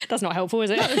That's not helpful, is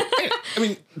it? I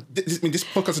mean, this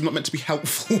podcast is not meant to be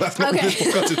helpful. That's not what this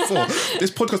podcast is for.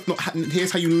 This podcast is not.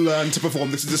 Here's how you learn to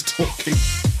perform. This is just talking.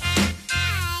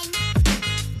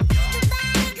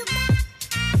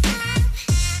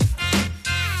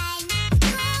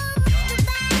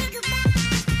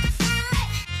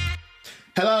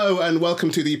 Hello and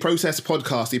welcome to the Process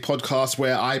Podcast, the podcast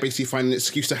where I basically find an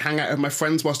excuse to hang out with my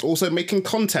friends whilst also making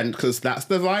content, because that's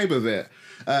the vibe of it.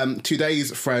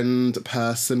 Today's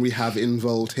person we have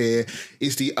involved here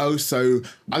is the I'm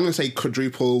going to say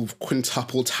quadruple,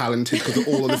 quintuple talented, because of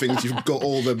all of the things you've got,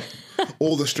 all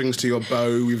the strings to your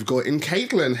bow. We've got in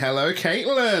Caitlin. Hello,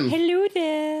 Caitlin. Hello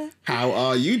there. How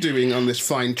are you doing on this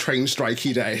fine train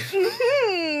strikey day?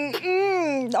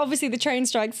 Obviously, the train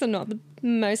strikes are not the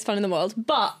most fun in the world,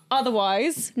 but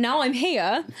otherwise, now I'm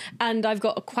here and I've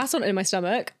got a croissant in my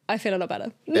stomach. I feel a lot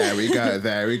better. There we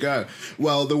go.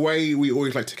 Well, the way we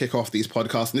always like to kick off these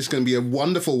podcasts, and this is going to be a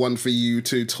wonderful one for you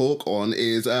to talk on,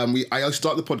 is I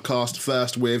start the podcast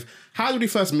first with, how did we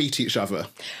first meet each other?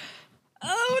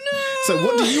 Oh no! So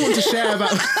what do you want to share about...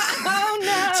 Oh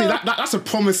no! See, that's a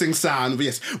promising sound, but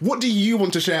yes. What do you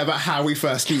want to share about how we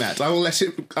first met? I'll let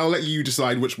you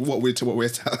decide what we're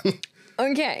telling.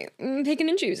 Okay, picking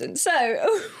and choosing. So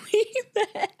we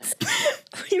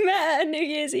met at a New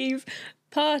Year's Eve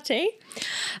party.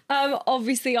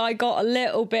 Obviously I got a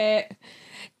little bit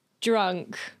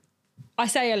drunk. I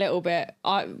say a little bit.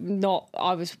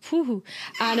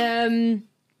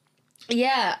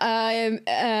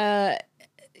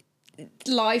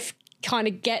 Life kind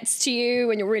of gets to you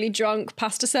when you're really drunk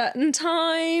past a certain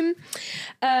time.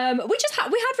 We had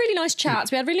really nice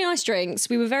chats. We had really nice drinks.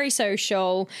 We were very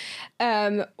social.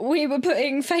 We were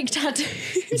putting fake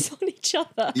tattoos on each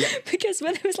other because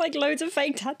there was like loads of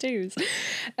fake tattoos.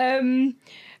 Popping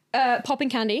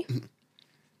candy.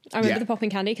 I remember the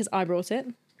popping candy because I brought it.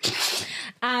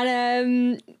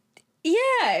 And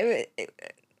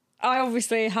I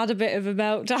obviously had a bit of a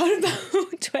meltdown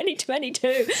about 2022.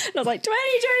 And I was like,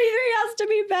 2023 has to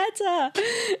be better.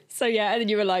 So yeah, and then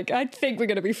you were like, I think we're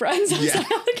going to be friends. I was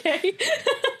like, okay.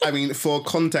 I mean, for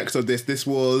context of this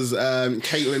was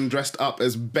Caitlin dressed up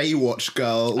as Baywatch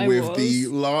girl with the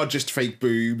largest fake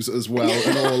boobs as well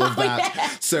and all of that. Yeah.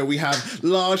 So we have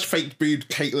large fake boob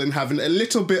Caitlin having a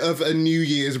little bit of a New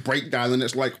Year's breakdown, and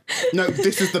it's like, no,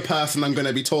 this is the person I'm going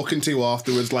to be talking to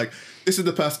afterwards. Like, this is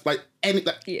the person, I think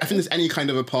there's any kind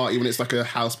of a party when it's like a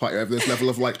house party over this level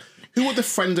of like, who are the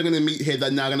friends I'm going to meet here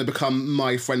that are now going to become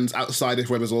my friends outside of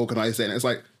whoever's organised it? And it's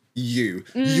like, you're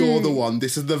the one.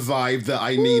 This is the vibe that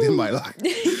I need in my life.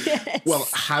 Yes. Well,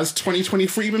 has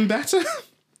 2023 been better?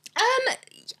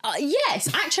 Yes,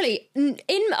 actually, in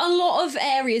a lot of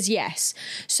areas, yes.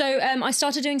 So I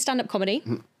started doing stand-up comedy,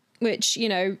 which, you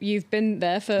know, you've been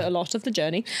there for a lot of the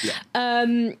journey.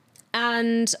 Yeah.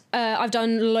 And I've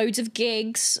done loads of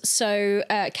gigs, so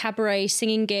cabaret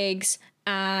singing gigs,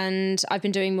 and I've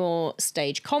been doing more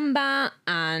stage combat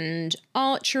and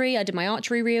archery. I did my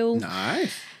archery reel.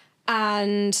 Nice.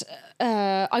 And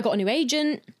I got a new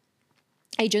agents.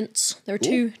 There are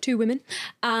two women,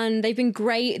 and they've been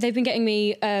great. They've been getting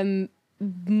me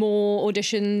more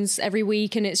auditions every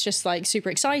week, and it's just like super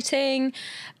exciting.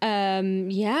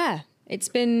 It's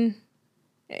been.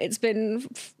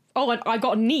 Oh, I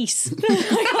got a niece.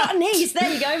 I got a niece. There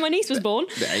you go. My niece was born.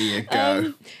 There you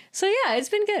go. So yeah, it's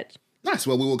been good. Nice.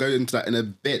 Well, we will go into that in a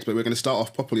bit, but we're going to start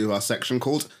off properly with our section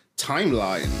called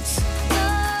Timelines.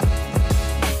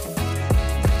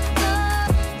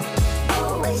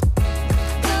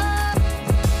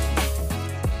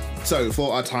 So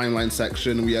for our timeline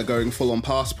section, we are going full on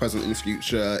past, present and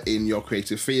future in your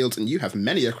creative fields, and you have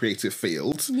many a creative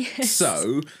field. Yes.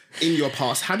 So in your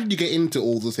past, how did you get into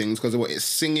all the things? Because it's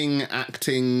singing,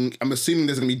 acting, I'm assuming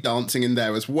there's going to be dancing in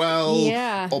there as well.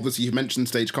 Yeah. Obviously you mentioned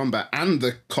stage combat and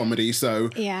the comedy, so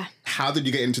how did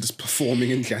you get into just performing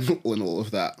in general and all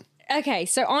of that? Okay,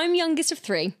 so I'm youngest of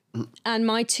three, and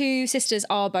my two sisters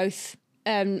are both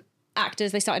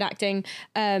actors. They started acting,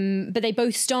 but they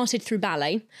both started through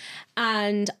ballet.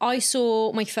 And I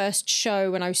saw my first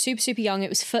show when I was super, super young. It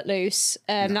was Footloose.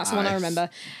 That's the one I remember.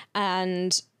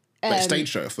 And stage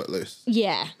show of Footloose.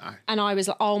 Yeah. Nice. And I was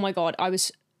like, oh my God, I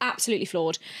was absolutely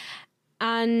floored.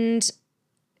 And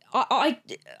I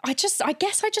guess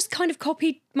I just kind of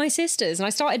copied my sisters, and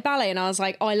I started ballet, and I was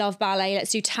like, oh, I love ballet.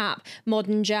 Let's do tap,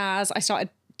 modern jazz. I started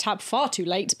tap far too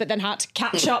late, but then had to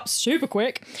catch up super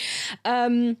quick.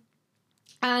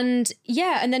 And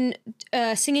then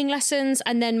singing lessons,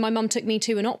 and then my mum took me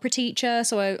to an opera teacher,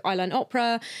 so I learned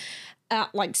opera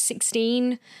at like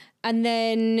 16, and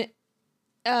then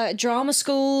drama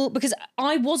school, because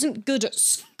I wasn't good at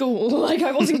school. Like,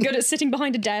 I wasn't good at sitting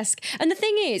behind a desk. And the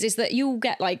thing is that you'll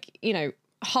get, like, you know,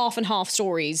 half and half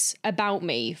stories about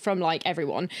me from, like,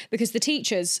 everyone, because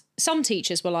some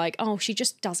teachers were like, oh, she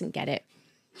just doesn't get it.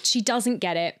 She doesn't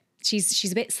get it.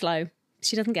 She's a bit slow.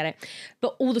 She doesn't get it.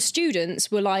 But all the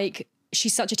students were like,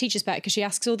 she's such a teacher's pet because she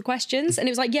asks all the questions. And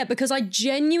it was like, yeah, because I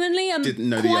genuinely am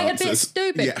quite a bit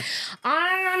stupid. Yeah.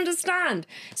 I understand.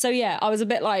 So yeah, I was a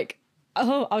bit like,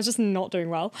 oh, I was just not doing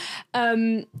well.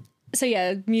 So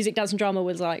yeah, music, dance and drama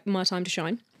was like my time to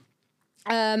shine.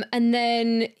 And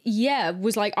then, yeah,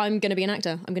 was like, I'm going to be an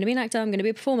actor. I'm going to be an actor. I'm going to be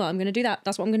a performer. I'm going to do that.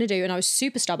 That's what I'm going to do. And I was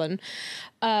super stubborn.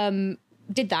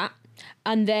 Did that.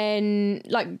 And then,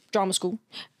 like, drama school.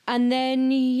 And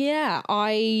then, yeah,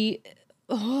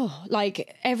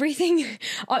 like, everything.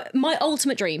 My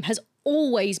ultimate dream has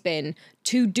always been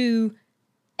to do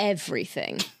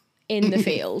everything in the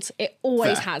field. It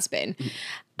always has been.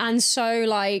 And so,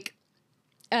 like,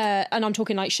 and I'm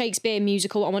talking like Shakespeare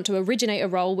musical. I want to originate a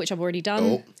role, which I've already done.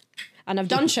 Oh. And I've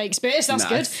done Shakespeare, so that's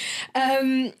good.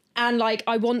 And like,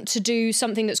 I want to do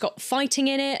something that's got fighting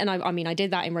in it. And I mean, I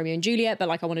did that in Romeo and Juliet, but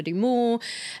like, I want to do more.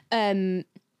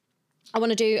 I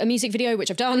want to do a music video, which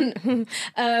I've done.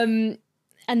 And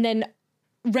then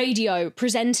radio,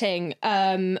 presenting,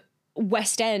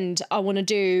 West End. I want to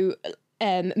do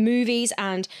movies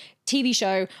and TV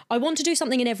show. I want to do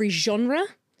something in every genre.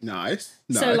 Nice.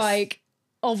 So like,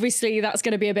 obviously that's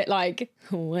going to be a bit like,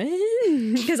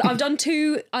 when? Because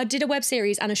I did a web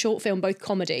series and a short film, both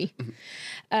comedy.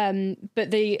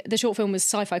 But the short film was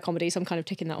sci-fi comedy, so I'm kind of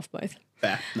ticking that off both.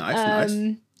 Fair.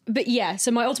 Nice. But yeah,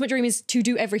 so my ultimate dream is to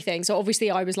do everything. So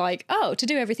obviously I was like, oh, to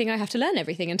do everything, I have to learn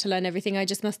everything. And to learn everything, I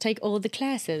just must take all the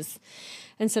classes.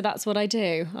 And so that's what I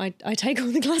do. I take all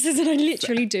the classes and I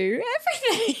literally do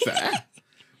everything. Fair.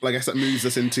 Well, I guess that moves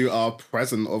us into our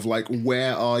present of like,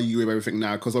 where are you with everything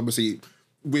now? Because obviously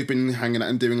we've been hanging out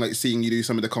and doing like, seeing you do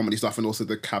some of the comedy stuff and also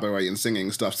the cabaret and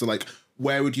singing stuff. So like,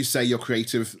 where would you say your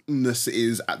creativeness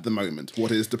is at the moment?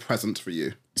 What is the present for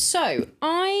you? So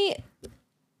I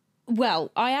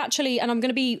actually, and I'm going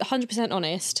to be 100%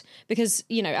 honest, because,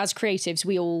 you know, as creatives,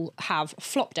 we all have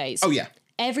flop days. Oh, yeah.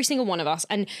 Every single one of us.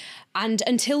 And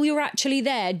until you're actually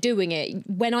there doing it,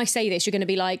 when I say this, you're going to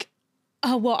be like,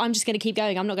 oh, well, I'm just going to keep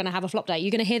going. I'm not going to have a flop day.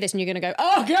 You're going to hear this and you're going to go,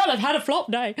 oh, God, I've had a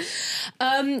flop day.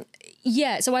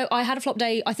 Yeah, so I had a flop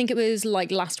day, I think it was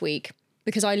like last week,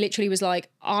 because I literally was like,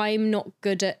 I'm not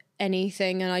good at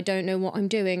anything and I don't know what I'm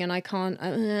doing and I can't.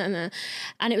 And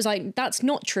it was like, that's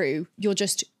not true. You're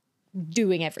just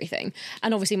doing everything.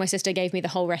 And obviously my sister gave me the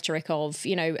whole rhetoric of,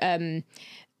 you know,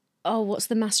 what's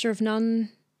the master of none?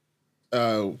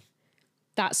 Oh.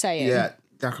 That saying. Yeah,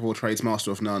 jack of all trades,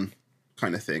 master of none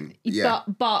kind of thing. Yeah.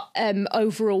 But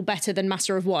overall better than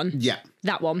master of one. Yeah.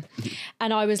 That one.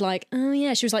 And I was like, oh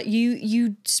yeah. She was like,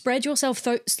 you spread yourself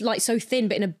so thin,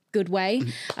 but in a good way.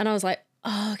 And I was like,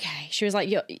 oh, okay. She was like,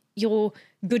 you're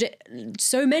good at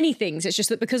so many things. It's just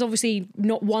that because obviously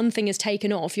not one thing is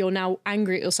taken off, you're now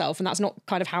angry at yourself, and that's not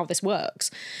kind of how this works.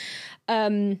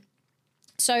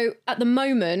 So at the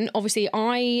moment, obviously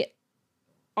I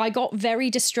got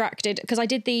very distracted because I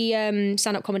did the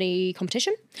stand-up comedy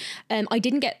competition. I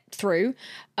didn't get through.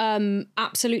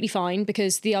 Absolutely fine,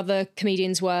 because the other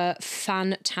comedians were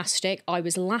fantastic. I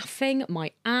was laughing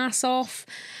my ass off,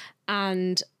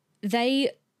 and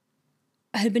they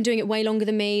had been doing it way longer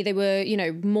than me. They were, you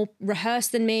know, more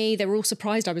rehearsed than me. They were all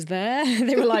surprised I was there.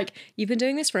 They were like, you've been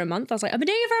doing this for a month? I was like, I've been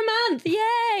doing it for a month.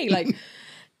 Yay! Like,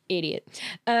 idiot.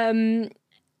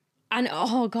 And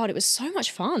oh God, it was so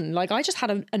much fun. Like, I just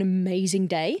had an amazing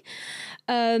day.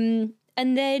 And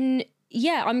then,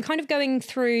 yeah, I'm kind of going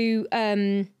through,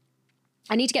 I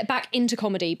need to get back into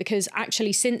comedy, because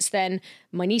actually since then,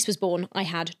 my niece was born. I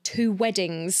had 2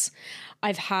 weddings.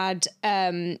 I've had,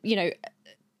 you know,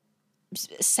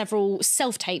 several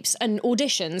self-tapes and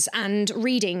auditions and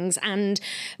readings and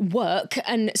work,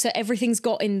 and so everything's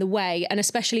got in the way. And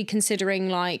especially considering,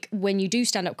 like, when you do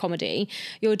stand-up comedy,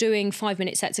 you're doing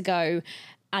 5-minute sets a go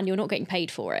and you're not getting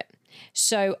paid for it.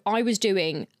 So I was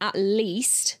doing at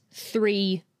least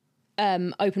 3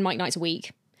 open mic nights a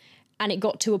week, and it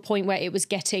got to a point where it was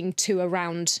getting to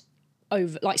around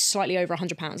slightly over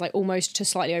 £100, like almost to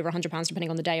slightly over £100, depending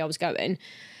on the day I was going,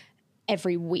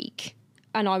 every week.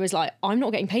 And I was like, I'm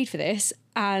not getting paid for this,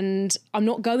 and I'm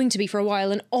not going to be for a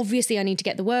while. And obviously I need to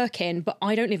get the work in, but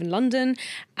I don't live in London.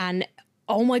 And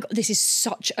oh my God, this is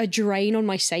such a drain on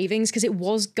my savings, because it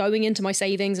was going into my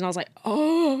savings and I was like,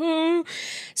 oh.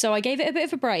 So I gave it a bit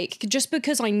of a break just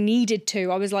because I needed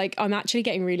to. I was like, I'm actually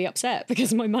getting really upset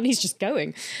because my money's just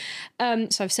going.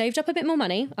 So I've saved up a bit more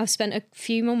money. I've spent a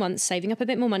few more months saving up a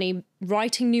bit more money,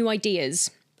 writing new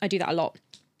ideas. I do that a lot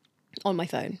on my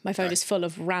phone. My phone is full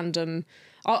of random,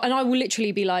 and I will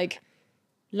literally be like,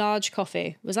 large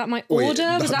coffee. Was that my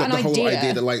order? Was that an idea? The whole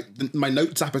idea that like my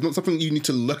notes app is not something you need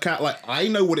to look at. Like, I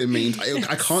know what it means.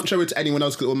 I can't show it to anyone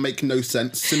else because it will make no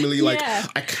sense. Similarly, like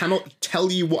I cannot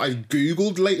tell you what I've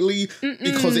Googled lately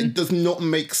because it does not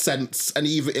make sense. And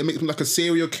either it makes me like a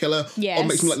serial killer or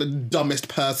makes me like the dumbest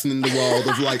person in the world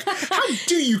of like, how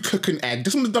do you cook an egg?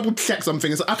 Just want to double check something.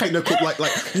 It's like, okay, no, cook like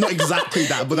not exactly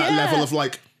that, but that level of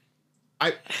like,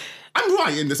 I'm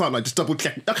right in this, aren't I? Just double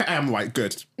check. Okay, I am right.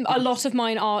 Good. A lot of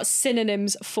mine are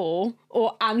synonyms for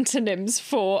or antonyms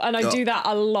for, and I do that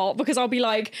a lot because I'll be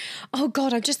like, oh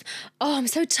God, I'm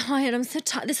so tired. I'm so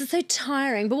tired. This is so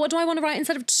tiring. But what do I want to write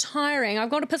instead of tiring? I've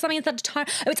got to put something instead of tiring.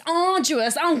 Oh, it's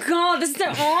arduous. Oh God, this is so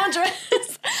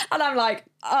arduous. And I'm like,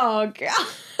 oh God.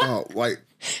 Oh, like...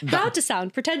 How to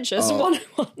sound pretentious,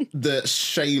 101. The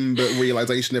shame but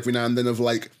realisation every now and then of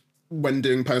like, when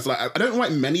doing poems, like I don't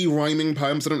write many rhyming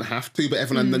poems, I don't have to, but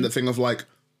every now and then the thing of like,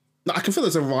 I can feel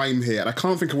there's a rhyme here and I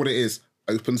can't think of what it is.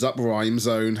 Opens up Rhyme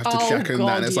Zone, have to check on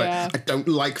that, and it's like, I don't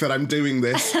like that I'm doing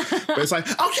this. But it's like,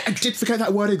 oh yeah, I did forget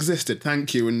that word existed,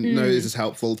 thank you. And no, this is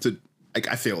helpful to,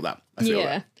 I feel that. I feel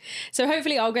that. So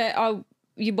hopefully I'm going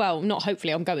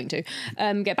to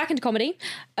get back into comedy.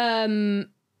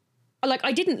 Like,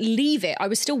 I didn't leave it. I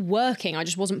was still working. I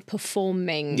just wasn't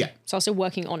performing. Yeah. So I was still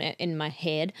working on it in my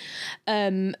head.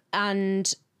 And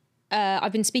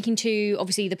I've been speaking to,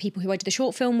 obviously, the people who I did the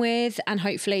short film with, and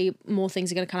hopefully more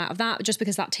things are going to come out of that, just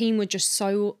because that team were just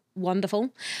so wonderful.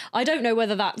 I don't know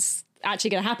whether that's actually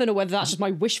going to happen or whether that's just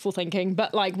my wishful thinking,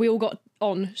 but, like, we all got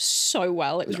on so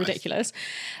well. It was ridiculous.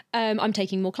 I'm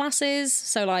taking more classes.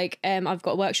 So, like, I've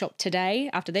got a workshop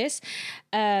today after this.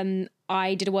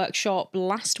 I did a workshop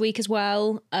last week as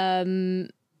well.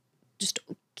 Just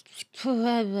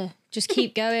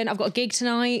keep going. I've got a gig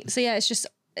tonight. So yeah, it's just...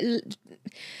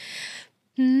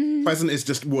 Present is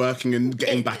just working and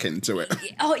getting back into it.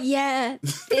 Oh yeah,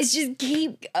 it's just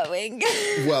keep going.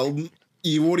 Well,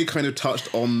 you already kind of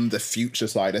touched on the future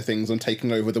side of things, on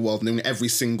taking over the world and doing every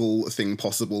single thing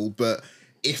possible. But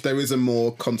if there is a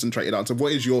more concentrated answer,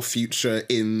 what is your future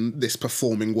in this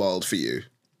performing world for you?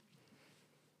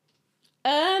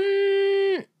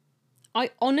 I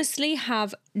honestly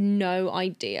have no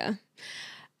idea.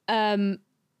 I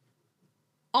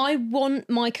want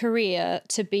my career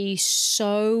to be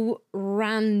so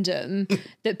random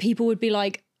that people would be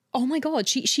like, oh my God,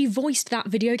 she voiced that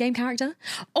video game character.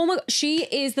 Oh my God, she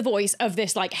is the voice of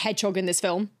this like hedgehog in this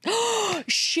film.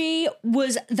 She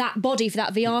was that body for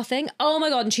that VR thing. Oh my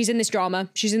God, and she's in this drama.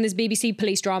 She's in this BBC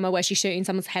police drama where she's shooting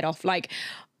someone's head off. Like,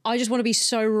 I just want to be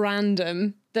so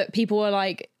random that people are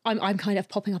like, I'm kind of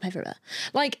popping up everywhere.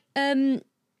 Like, I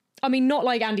mean, not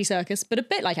like Andy Serkis, but a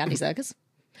bit like Andy Serkis.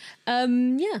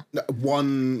 Yeah.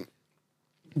 One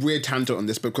weird tangent on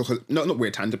this, because not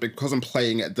weird tangent, because I'm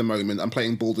playing it at the moment. I'm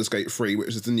playing Baldur's Gate 3, which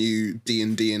is the new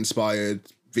D&D inspired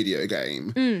video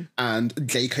game. And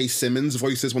J.K. Simmons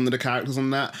voices one of the characters on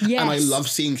that. Yes. And I love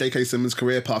seeing J.K. Simmons'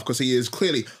 career path because he is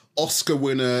clearly Oscar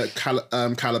winner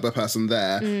caliber person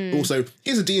there. Also,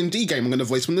 here's a D&D game I'm going to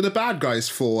voice one of the bad guys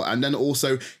for. And then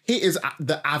also, here is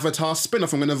the Avatar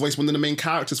spin-off I'm going to voice one of the main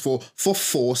characters for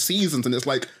 4 seasons. And it's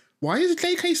like, why is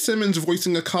J.K. Simmons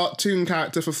voicing a cartoon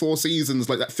character for 4 seasons?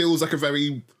 Like, that feels like a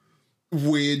very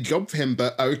weird job for him,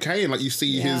 but okay. And like, you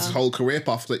see his whole career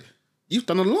path. Like, you've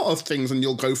done a lot of things, and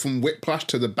you'll go from Whiplash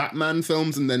to the Batman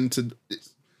films, and then to...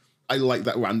 I like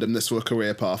that randomness for a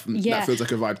career path, and that feels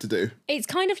like a vibe to do. It's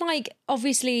kind of like,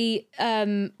 obviously,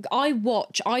 I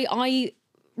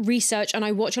research and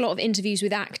I watch a lot of interviews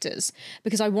with actors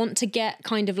because I want to get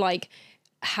kind of like,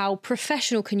 how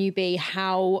professional can you be?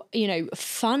 How,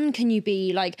 fun can you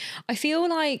be? Like, I feel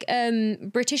like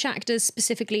British actors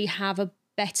specifically have a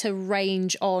better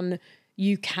range on,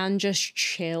 you can just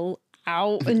chill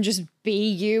out and just be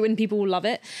you and people will love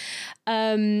it,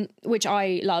 which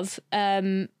I love.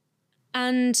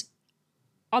 And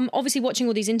I'm obviously watching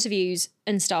all these interviews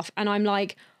and stuff, and I'm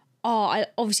like,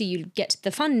 obviously you get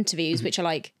the fun interviews, which are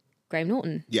like Graham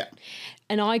Norton. Yeah.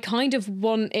 And I kind of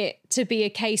want it to be a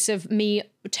case of me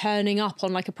turning up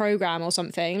on like a program or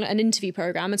something, an interview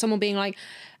program, and someone being like,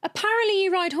 apparently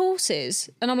you ride horses.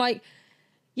 And I'm like,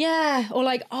 yeah. Or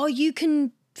like, oh, you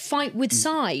can fight with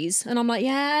size. And I'm like,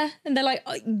 yeah. And they're like,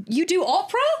 you do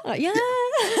opera? I'm like, yeah.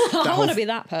 I want to be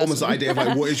that person. Almost the idea of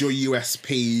like, what is your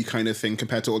USP kind of thing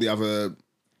compared to all the other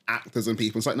actors and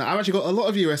people. It's like, no, I've actually got a lot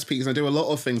of USPs and I do a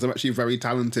lot of things. I'm actually very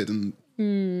talented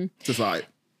and just like...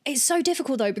 It's so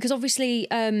difficult though, because obviously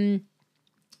when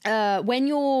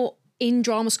you're in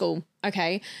drama school,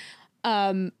 okay,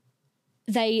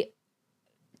 they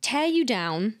tear you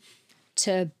down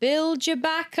to build you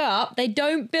back up. They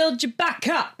don't build you back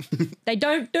up. They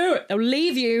don't do it. They'll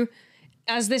leave you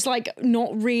as this like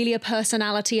not really a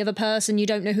personality of a person. You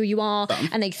don't know who you are.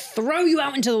 And they throw you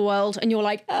out into the world and you're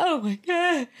like, oh my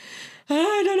God,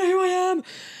 I don't know who I am.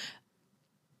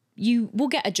 You will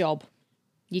get a job.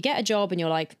 You get a job and you're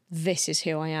like, this is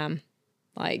who I am.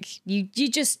 Like you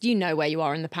just, you know where you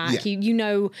are in the pack. Yeah. You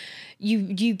know,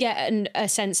 you get a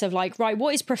sense of like, right,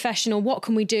 what is professional? What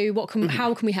can we do?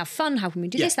 How can we have fun? How can we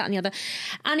do this, that, and the other?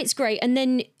 And it's great. And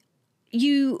then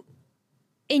you,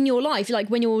 in your life, like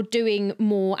when you're doing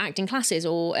more acting classes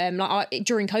or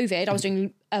during COVID, I was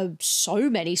doing so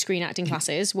many screen acting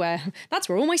classes where that's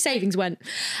where all my savings went.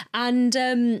 And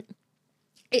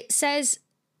it says,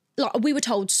 like we were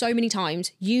told so many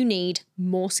times, you need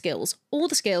more skills. All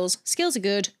the skills are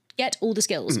good. Get all the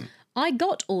skills. I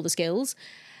got all the skills.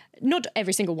 Not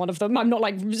every single one of them. I'm not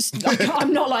like, let's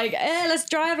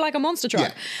drive like a monster truck.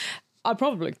 Yeah. I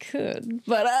probably could,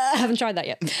 but I haven't tried that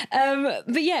yet.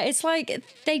 But yeah, it's like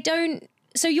they don't.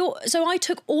 So I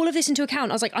took all of this into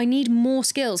account. I was like, I need more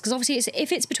skills because obviously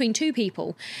if it's between two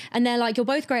people and they're like, you're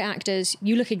both great actors,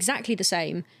 you look exactly the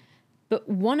same, but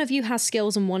one of you has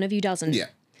skills and one of you doesn't. Yeah.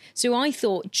 So I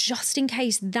thought, just in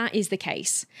case that is the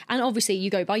case, and obviously you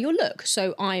go by your look.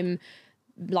 So I'm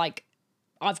like,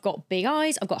 I've got big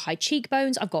eyes, I've got high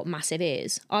cheekbones, I've got massive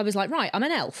ears. I was like, right, I'm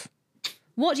an elf.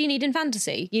 What do you need in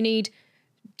fantasy? You need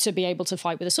to be able to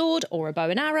fight with a sword or a bow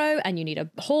and arrow, and you need a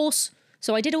horse.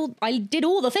 So I did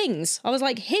all the things. I was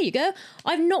like, here you go.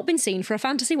 I've not been seen for a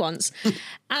fantasy once.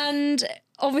 And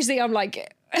obviously I'm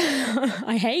like,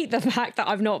 I hate the fact that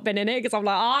I've not been in it because I'm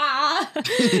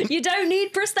like, you don't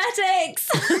need prosthetics.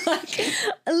 Like,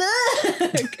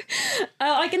 look,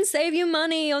 I can save you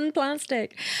money on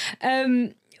plastic.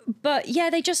 But yeah,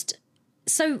 they just,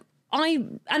 so I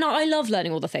love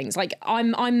learning all the things. Like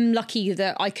I'm lucky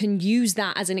that I can use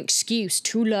that as an excuse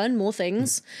to learn more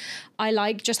things. I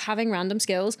like just having random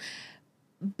skills,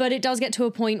 but it does get to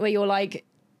a point where you're like,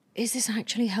 is this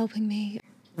actually helping me?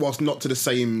 Whilst not to the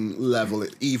same level,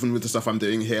 even with the stuff I'm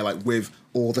doing here, like with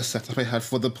all the setup I had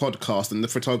for the podcast and the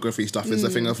photography stuff, is the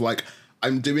thing of like,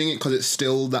 I'm doing it because it's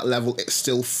still that level. It's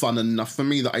still fun enough for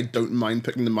me that I don't mind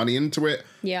putting the money into it.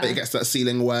 Yeah. But it gets to that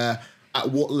ceiling where at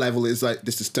what level is like,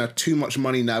 this is too much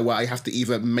money now where I have to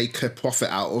either make a profit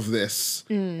out of this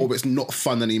or it's not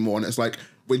fun anymore. And it's like,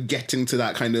 we're getting to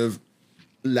that kind of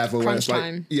level where it's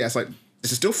like, yeah, it's like,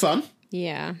 this is still fun.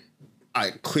 Yeah.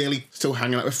 I clearly still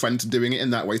hanging out with friends doing it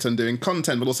in that way. So I'm doing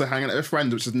content, but also hanging out with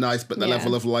friends, which is nice. But the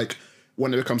level of like,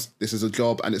 when it becomes, this is a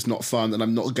job and it's not fun and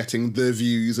I'm not getting the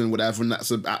views and whatever, and that's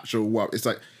an actual work. It's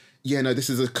like, yeah, no, this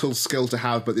is a cool skill to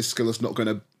have, but this skill is not going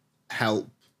to help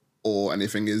or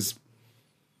anything is,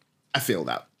 I feel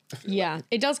that.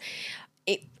 It does.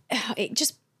 It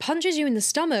just punches you in the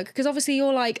stomach because obviously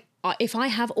you're like, if I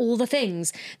have all the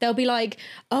things, they'll be like,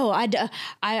 oh,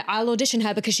 I'll audition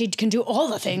her because she can do all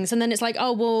the things. And then it's like,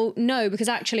 oh, well, no, because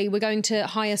actually we're going to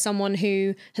hire someone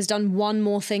who has done one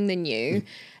more thing than you.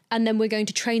 And then we're going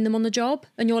to train them on the job.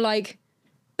 And you're like,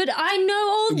 but I know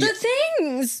all the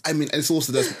things. I mean, it's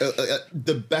also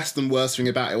the best and worst thing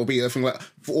about it will be the thing like,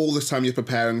 for all this time you're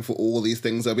preparing for all these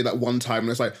things, there'll be that one time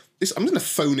when it's like, I'm going to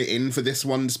phone it in for this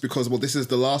one just because, well, this is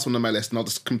the last one on my list and I'll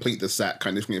just complete the set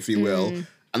kind of thing, if you will.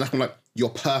 And I'm like, you're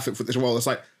perfect for this role. It's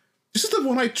like, this is the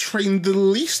one I trained the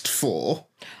least for.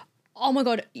 Oh my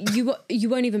God, you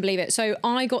won't even believe it. So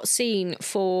I got seen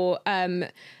for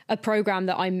a program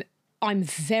that I'm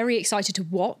very excited to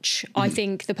watch. I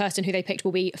think the person who they picked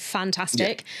will be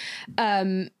fantastic.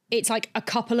 Yeah. It's like a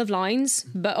couple of lines,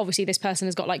 but obviously this person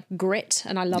has got like grit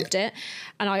and I loved it.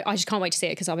 And I just can't wait to see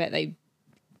it because I bet they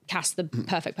cast the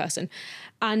perfect person.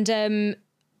 And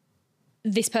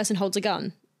this person holds a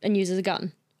gun and uses a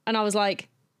gun. And I was like,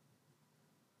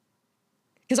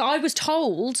 because I was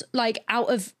told, like, out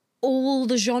of all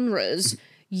the genres,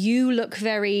 you look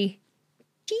very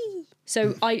G.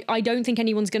 So I don't think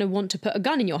anyone's going to want to put a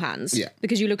gun in your hands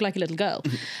because you look like a little girl.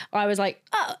 I was like,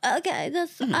 oh, okay,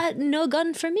 that's no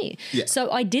gun for me. Yeah. So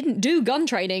I didn't do gun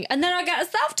training. And then I got a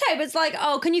self-tape. It's like,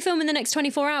 oh, can you film in the next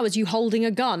 24 hours you holding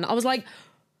a gun? I was like,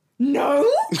 no.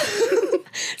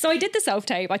 So I did the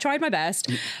self-tape. I tried my best.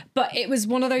 But it was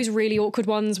one of those really awkward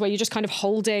ones where you're just kind of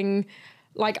holding,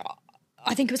 like,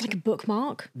 I think it was like a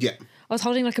bookmark. Yeah. I was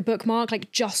holding like a bookmark,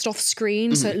 like just off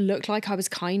screen. So it looked like I was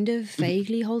kind of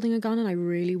vaguely holding a gun and I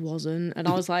really wasn't. And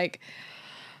I was like,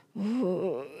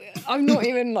 oh, I'm not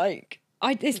even like,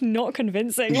 it's not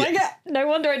convincing. Like, no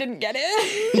wonder I didn't get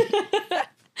it.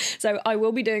 So I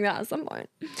will be doing that at some point.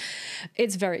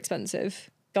 It's very expensive.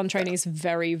 Gun training is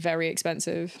very, very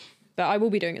expensive. But I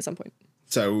will be doing it at some point.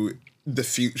 So the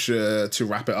future, to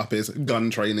wrap it up, is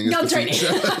gun training. Future.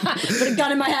 Put a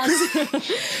gun in my hands.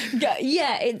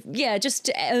 Just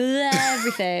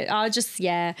everything.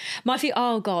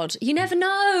 Oh God, you never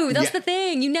know. That's the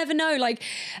thing. You never know. Like,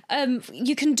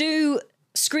 you can do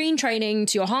screen training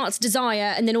to your heart's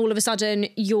desire, and then all of a sudden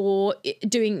you're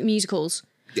doing musicals.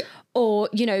 Yeah. Or,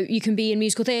 you know, you can be in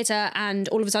musical theatre and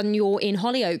all of a sudden you're in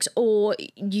Hollyoaks, or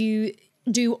you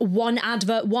do one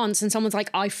advert once and someone's like,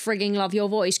 I frigging love your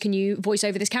voice. Can you voice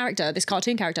over this character, this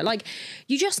cartoon character? Like,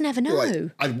 you just never know.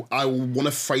 Like, I want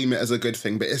to frame it as a good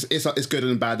thing, but it's good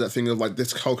and bad, that thing of like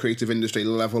this whole creative industry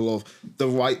level of the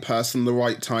right person, the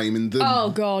right time, and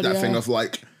that thing of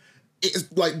like,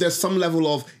 it's like there's some level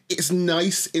of, it's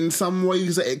nice in some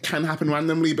ways that it can happen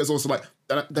randomly, but it's also like,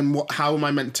 then what? How am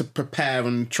I meant to prepare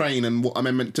and train, and what am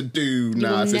I meant to do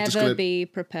now? You will never be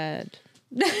prepared.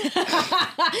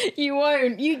 You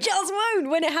won't. You just won't.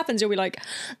 When it happens, you'll be like,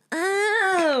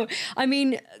 oh. I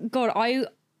mean, God, I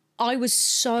was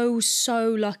so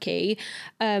lucky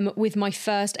with my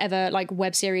first ever like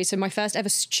web series. So my first ever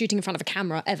shooting in front of a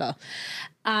camera ever,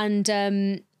 and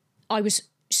I was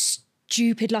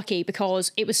stupid lucky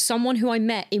because it was someone who I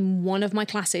met in one of my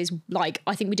classes. Like,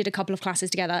 I think we did a couple of classes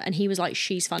together, and he was like,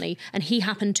 she's funny, and he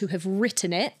happened to have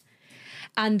written it,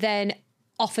 and then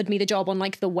offered me the job on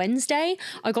like the Wednesday.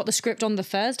 I got the script on the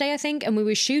Thursday, I think, and we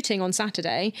were shooting on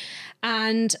Saturday.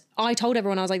 And I told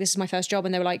everyone, I was like, this is my first job.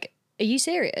 And they were like, are you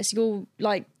serious? You're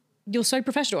so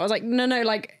professional. I was like, no,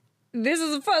 like, this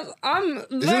is the first. I'm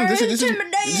very intimidated.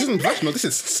 This isn't professional. This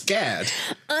is scared.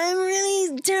 I'm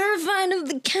really terrified of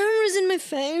the cameras in my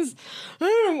face. I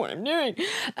don't know what I'm doing.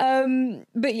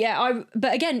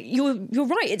 But again, you're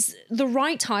right. It's the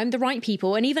right time, the right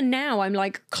people. And even now I'm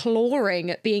like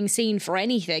clawing at being seen for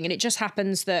anything. And it just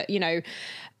happens that, you know,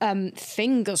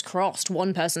 fingers crossed,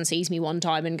 one person sees me one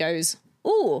time and goes,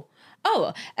 oh,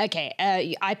 okay,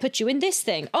 I put you in this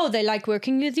thing. Oh, they like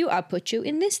working with you. I'll put you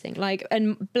in this thing. Like,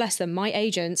 and bless them, my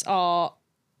agents are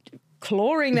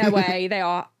clawing their way. They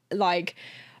are like,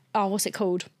 oh, what's it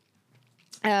called?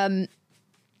 That's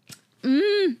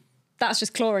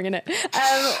just clawing, innit?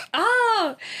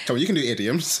 Come on, you can do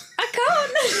idioms. I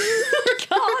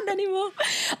can't anymore.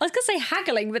 I was gonna say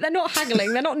haggling, but they're not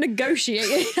haggling. They're not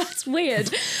negotiating. That's weird.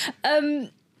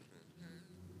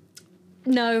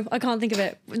 No, I can't think of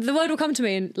it. The word will come to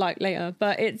me in like later,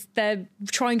 but they're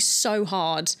trying so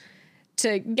hard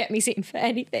to get me seen for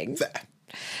anything.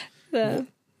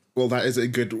 Well, that is a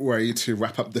good way to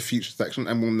wrap up the future section,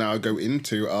 and we'll now go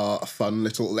into our fun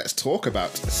little Let's Talk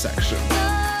About section.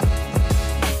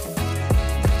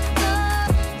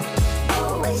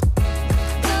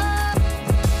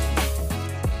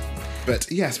 But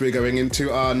yes, we're going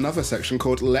into another section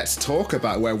called Let's Talk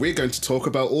About, where we're going to talk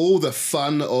about all the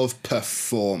fun of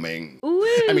performing. Woo.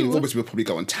 I mean, obviously we'll probably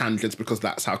go on tangents because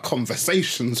that's how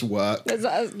conversations work.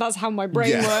 That's how my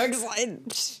brain works.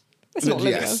 It's not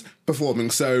linear. Yes,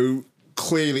 performing. So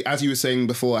clearly, as you were saying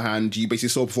beforehand, you basically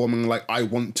saw performing like, I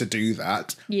want to do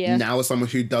that. Yeah. Now as someone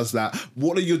who does that,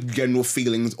 what are your general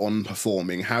feelings on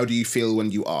performing? How do you feel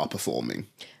when you are performing?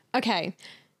 Okay.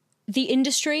 The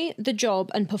industry, the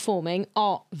job, and performing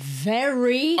are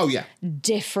very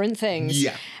different things.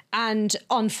 Yeah. And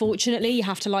unfortunately, you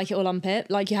have to like it or lump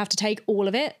it. Like, you have to take all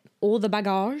of it, all the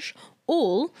bagage,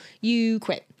 or you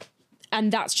quit.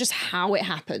 And that's just how it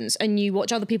happens. And you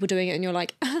watch other people doing it and you're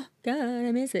like, oh, God,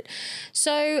 I miss it.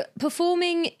 So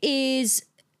performing is...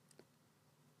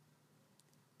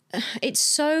 It's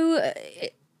so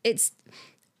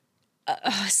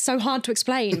hard to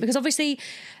explain because obviously,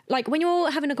 like, when you're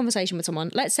having a conversation with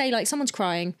someone, let's say like someone's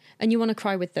crying and you want to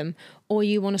cry with them, or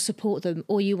you want to support them,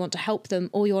 or you want to help them,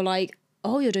 or you're like,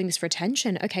 oh, you're doing this for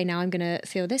attention. Okay, now I'm going to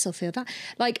feel this or feel that.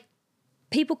 Like,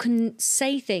 people can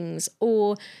say things,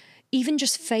 or even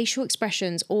just facial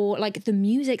expressions, or like the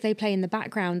music they play in the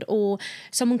background, or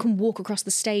someone can walk across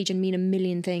the stage and mean a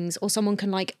million things, or someone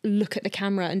can like look at the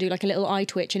camera and do like a little eye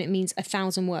twitch and it means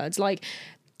 1,000 words. Like,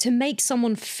 to make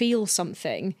someone feel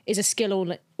something is a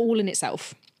skill all in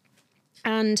itself.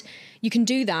 And you can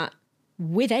do that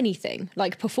with anything.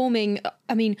 Like performing,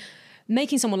 I mean,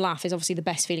 making someone laugh is obviously the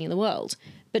best feeling in the world.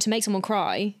 But to make someone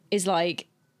cry is like,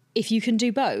 if you can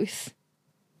do both,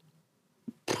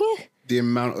 the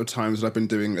amount of times that I've been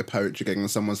doing a poetry gig and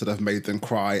someone said I've made them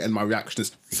cry, and my reaction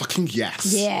is fucking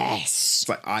yes. Yes. It's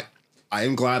like, I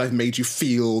am glad I've made you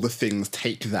feel the things.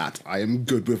 Take that. I am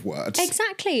good with words.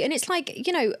 Exactly. And it's like,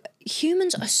 you know,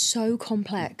 humans are so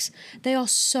complex. They are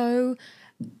so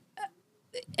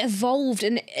evolved,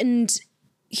 and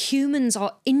humans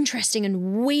are interesting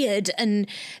and weird, and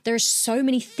there are so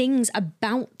many things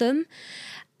about them.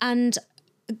 And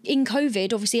in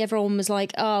COVID, obviously everyone was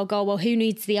like, oh God, well, who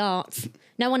needs the arts?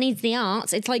 No one needs the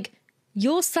arts. It's like,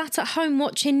 you're sat at home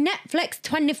watching Netflix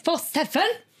 24/7.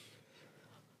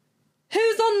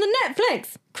 Who's on the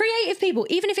Netflix? Creative people.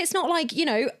 Even if it's not like, you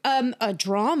know, a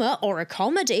drama or a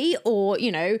comedy or,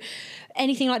 you know,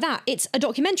 anything like that. It's a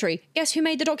documentary. Guess who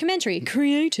made the documentary?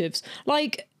 Creatives.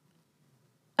 Like,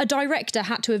 a director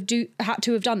had to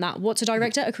have done that. What's a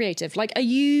director? A creative. Like, are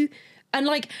you... And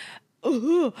like...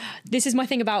 this is my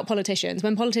thing about politicians.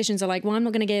 When politicians are like, well, I'm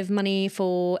not going to give money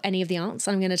for any of the arts,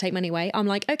 I'm going to take money away. I'm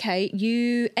like, okay,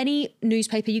 any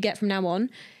newspaper you get from now on,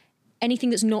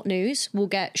 anything that's not news will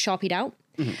get sharpied out.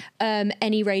 Mm-hmm.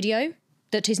 Any radio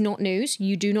that is not news,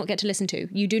 you do not get to listen to.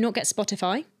 You do not get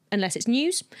Spotify unless it's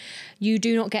news. You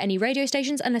do not get any radio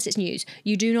stations unless it's news.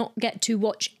 You do not get to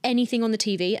watch anything on the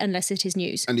TV unless it is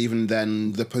news. And even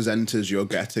then, the presenters you're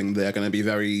getting, they're going to be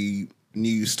very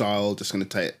news style, just going to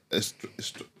take as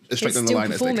straight down the line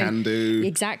performing as they can do.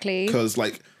 Exactly. Because,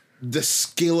 like, the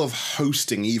skill of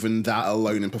hosting, even that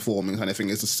alone in performing kind of thing,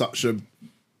 is such a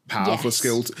powerful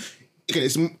skill. Again,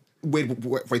 it's a weird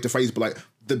way to phrase, but like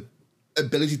the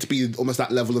ability to be almost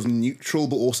that level of neutral,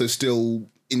 but also still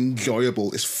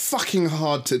enjoyable is fucking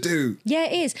hard to do. Yeah,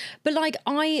 it is. But like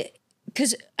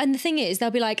and the thing is, they'll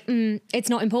be like, it's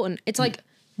not important. It's like,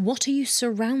 what are you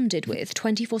surrounded with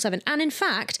 24/7? And in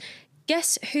fact,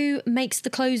 guess who makes the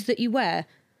clothes that you wear?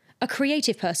 A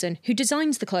creative person who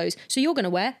designs the clothes. So you're going to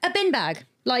wear a bin bag.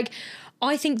 Like,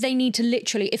 I think they need to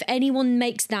literally, if anyone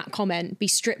makes that comment, be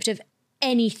stripped of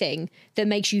anything that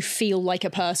makes you feel like a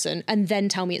person, and then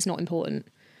tell me it's not important.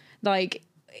 Like,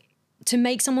 to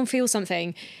make someone feel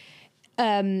something,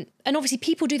 and obviously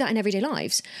people do that in everyday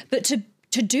lives, but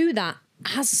to do that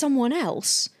as someone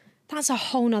else, that's a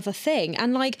whole nother thing.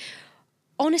 And like,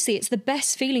 honestly, it's the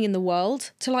best feeling in the world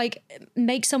to like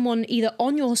make someone either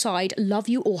on your side love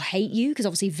you or hate you, because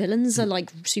obviously villains are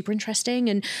like super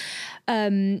interesting,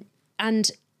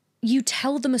 and you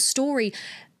tell them a story.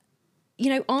 You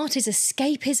know, art is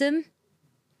escapism,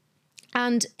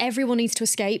 and everyone needs to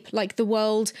escape. Like, the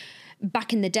world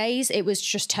back in the days, it was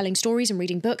just telling stories and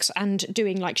reading books and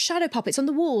doing like shadow puppets on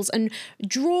the walls and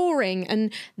drawing,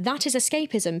 and that is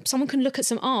escapism. Someone can look at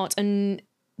some art and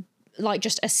like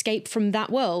just escape from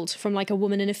that world, from like a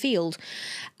woman in a field.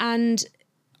 And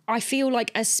I feel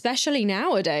like, especially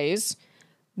nowadays,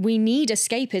 we need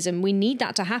escapism. We need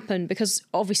that to happen, because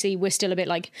obviously we're still a bit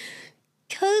like,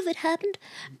 COVID happened,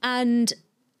 and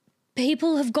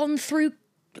people have gone through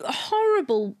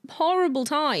horrible, horrible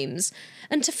times,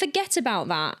 and to forget about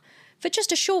that for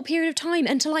just a short period of time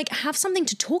and to like have something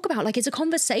to talk about, like it's a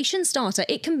conversation starter.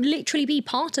 It can literally be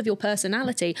part of your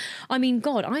personality. I mean,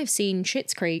 God, I've seen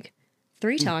Schitt's Creek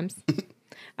 3 times.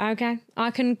 Okay,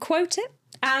 I can quote it.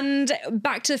 And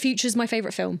Back to the Future is my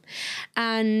favourite film.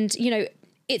 And, you know,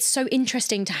 it's so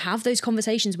interesting to have those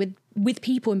conversations with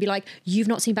people and be like, you've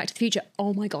not seen Back to the Future.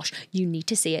 Oh my gosh, you need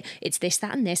to see it. It's this,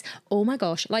 that, and this. Oh my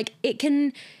gosh. Like, it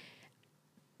can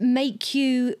make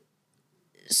you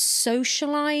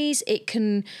socialize. It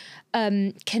can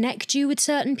connect you with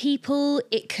certain people.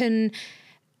 It can,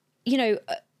 you know,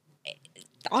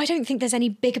 I don't think there's any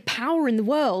bigger power in the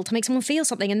world to make someone feel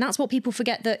something. And that's what people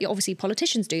forget, that obviously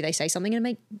politicians do. They say something and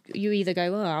make you either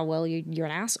go, oh, well, you're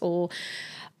an ass, or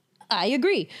I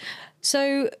agree.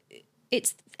 So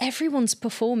it's everyone's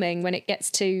performing when it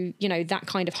gets to, you know, that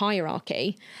kind of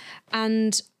hierarchy.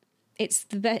 And it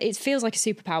feels like a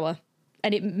superpower,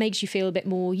 and it makes you feel a bit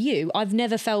more you. I've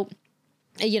never felt,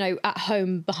 you know, at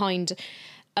home behind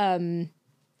an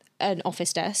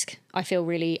office desk. I feel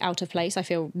really out of place. I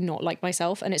feel not like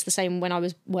myself. And it's the same when I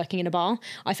was working in a bar.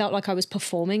 I felt like I was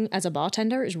performing as a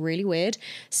bartender. It was really weird.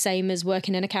 Same as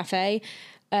working in a cafe.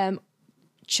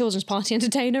 Children's party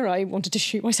entertainer, I wanted to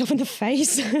shoot myself in the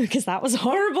face because that was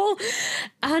horrible.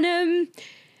 And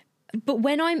but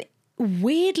when I'm,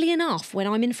 weirdly enough, when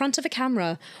I'm in front of a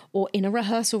camera or in a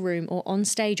rehearsal room or on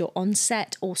stage or on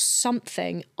set or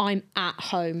something, I'm at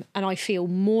home and I feel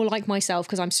more like myself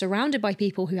because I'm surrounded by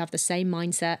people who have the same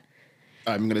mindset.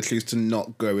 I'm going to choose to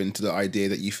not go into the idea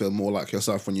that you feel more like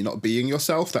yourself when you're not being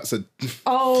yourself. That's a...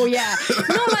 Oh, yeah.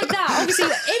 Not like that. Obviously,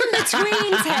 in the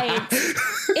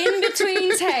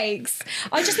between takes.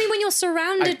 I just mean when you're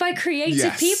surrounded by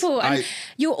creative people and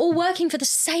you're all working for the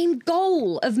same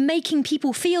goal of making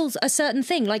people feel a certain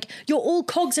thing. Like you're all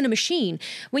cogs in a machine.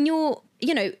 When you're,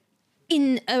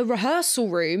 in a rehearsal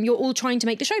room, you're all trying to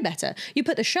make the show better. You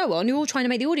put the show on, you're all trying to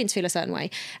make the audience feel a certain way.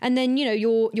 And then,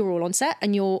 you're all on set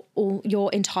and your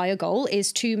entire goal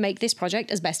is to make this project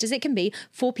as best as it can be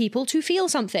for people to feel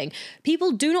something.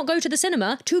 People do not go to the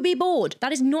cinema to be bored.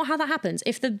 That is not how that happens.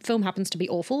 If the film happens to be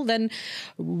awful, then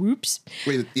whoops.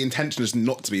 Well, the intention is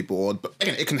not to be bored, but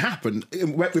again, it can happen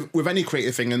with any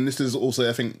creative thing. And this is also,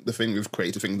 I think, the thing with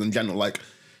creative things in general, like,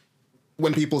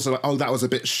 when people say, oh, that was a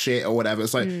bit shit or whatever,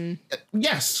 it's like,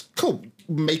 yes, cool.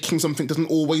 Making something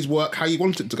doesn't always work how you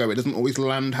want it to go. It doesn't always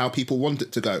land how people want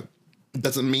it to go. It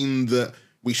doesn't mean that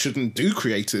we shouldn't do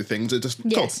creative things. It just,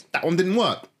 cool, that one didn't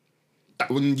work. That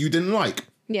one you didn't like.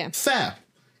 Yeah. Fair.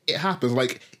 It happens.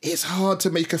 Like, it's hard to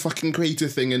make a fucking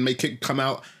creative thing and make it come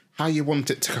out how you want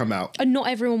it to come out. And not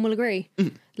everyone will agree.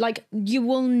 Like, you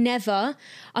will never...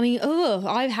 I mean,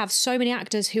 I have so many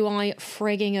actors who I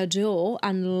frigging adore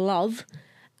and love,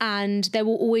 and there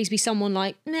will always be someone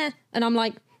like, nah. And I'm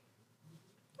like,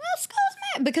 excuse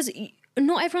me. Because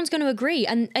not everyone's going to agree.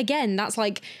 And again, that's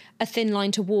like a thin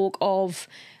line to walk of...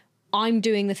 I'm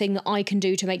doing the thing that I can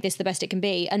do to make this the best it can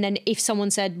be. And then if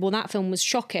someone said, well, that film was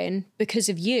shocking because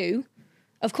of you...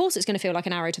 Of course it's going to feel like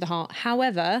an arrow to the heart.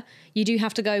 However, you do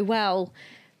have to go, well,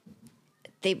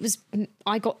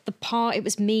 I got the part, it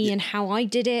was me and how I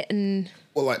did it. And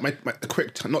well, like my a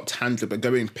quick, not tangent, but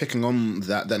picking on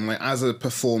that then, like as a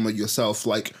performer yourself,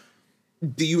 like,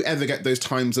 do you ever get those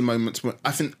times and moments where,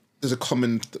 I think there's a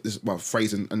common,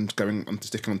 phrase and going on to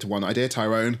sticking onto one idea,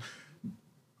 Tyrone,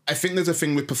 I think there's a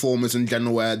thing with performers in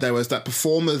general where there was that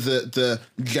performer that the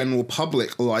general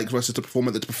public like versus the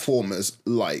performer that the performers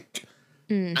like.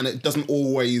 And it not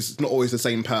always the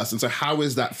same person. So how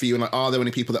is that for you? And like, are there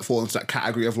any people that fall into that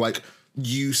category of like,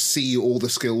 you see all the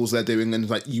skills they're doing and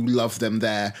like you love them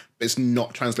there, but it's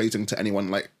not translating to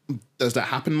anyone? Like, does that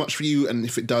happen much for you? And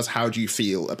if it does, how do you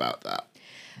feel about that?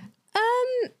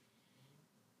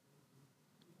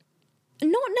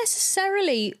 Not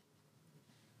necessarily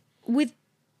with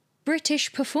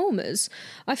British performers.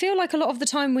 I feel like a lot of the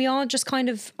time we are just kind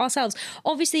of ourselves.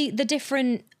 Obviously, the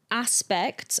different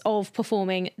aspects of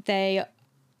performing, they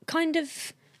kind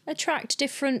of attract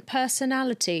different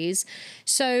personalities.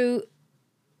 So,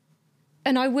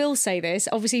 and I will say this,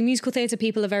 obviously musical theatre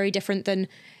people are very different than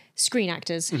screen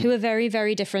actors, who are very,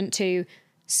 very different to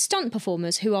stunt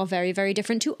performers, who are very, very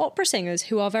different to opera singers,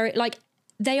 who are very, like,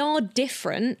 they are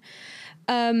different.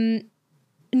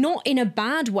 Not in a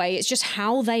bad way, it's just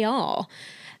how they are.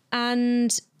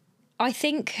 And I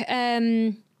think...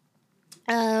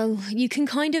 you can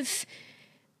kind of,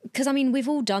 because I mean, we've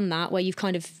all done that where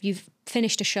you've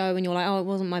finished a show and you're like, oh, it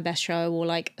wasn't my best show. Or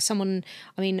like someone,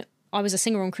 I mean, I was a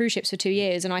singer on cruise ships for 2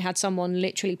 years and I had someone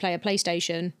literally play a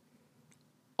PlayStation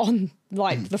on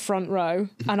like the front row.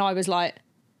 And I was like,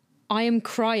 I am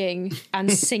crying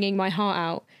and singing my heart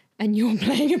out and you're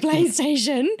playing a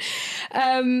PlayStation.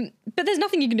 But there's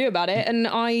nothing you can do about it. And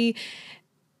I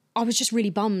was just really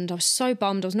bummed. I was so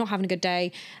bummed. I was not having a good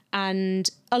day. And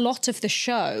a lot of the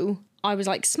show, I was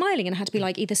like smiling and I had to be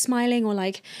like either smiling or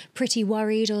like pretty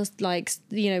worried or like,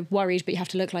 worried, but you have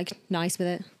to look like nice with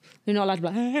it. You're not allowed to be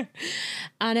like,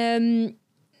 and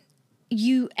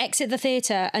you exit the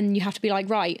theatre and you have to be like,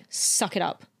 right, suck it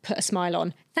up, put a smile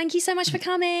on. Thank you so much for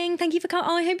coming. Thank you for coming.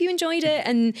 Oh, I hope you enjoyed it.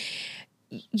 And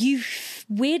you,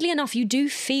 weirdly enough, you do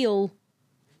feel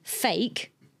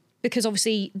fake, because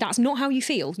obviously that's not how you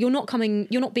feel. You're not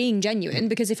being genuine,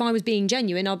 because if I was being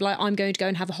genuine, I'd be like, I'm going to go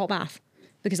and have a hot bath,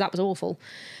 because that was awful.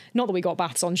 Not that we got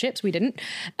baths on ships, we didn't.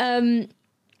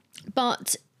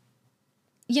 But,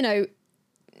 you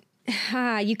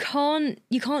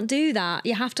can't do that.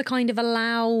 You have to kind of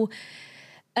allow,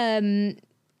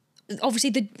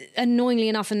 obviously annoyingly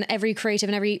enough, and every creative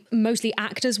and mostly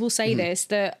actors will say this,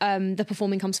 that the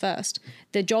performing comes first.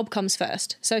 The job comes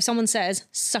first. So if someone says,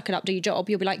 suck it up, do your job,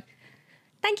 you'll be like,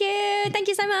 thank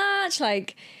you so much.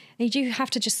 Like, and you have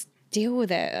to just deal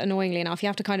with it, annoyingly enough. You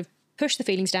have to kind of push the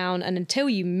feelings down, and until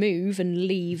you move and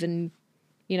leave and,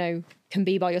 can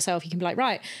be by yourself, you can be like,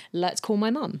 right, let's call my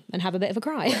mum and have a bit of a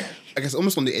cry. I guess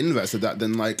almost on the inverse of that,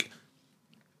 then, like,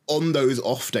 on those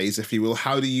off days, if you will,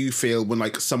 how do you feel when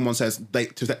like someone says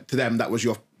to them that was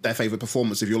their favourite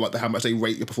performance? If you're like how much they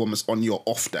rate your performance on your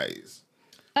off days?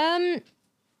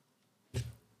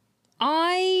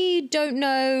 I don't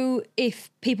know if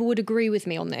people would agree with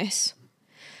me on this.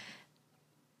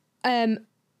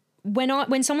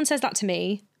 When someone says that to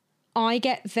me, I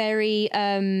get very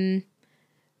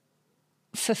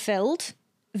fulfilled,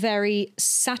 very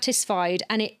satisfied,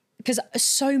 and because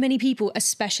so many people,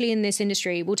 especially in this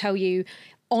industry, will tell you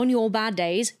on your bad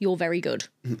days, you're very good.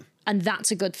 And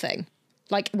that's a good thing.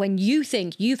 Like when you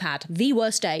think you've had the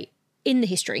worst day in the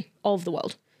history of the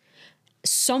world,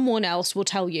 someone else will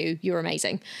tell you you're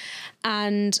amazing.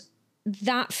 And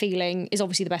that feeling is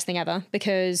obviously the best thing ever,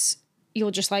 because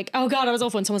you're just like, oh God, I was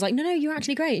awful. And someone's like, no, you're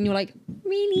actually great. And you're like,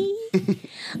 really?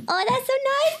 Oh, that's so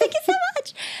nice. Thank you so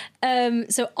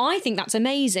much. So I think that's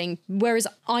amazing. Whereas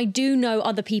I do know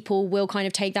other people will kind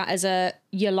of take that as a,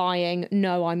 you're lying.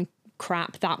 No, I'm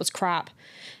crap. That was crap.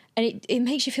 And it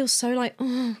makes you feel so like,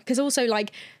 oh, because also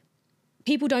like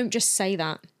people don't just say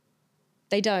that.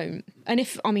 They don't. And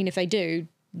if they do,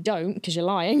 don't, because you're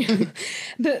lying.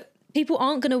 But people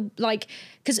aren't going to like,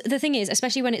 because the thing is,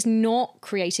 especially when it's not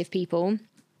creative people,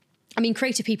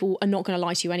 creative people are not going to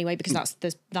lie to you anyway, because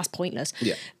that's pointless.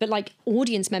 Yeah. But like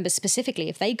audience members specifically,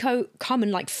 if they come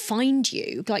and like find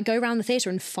you, like go around the theatre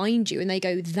and find you and they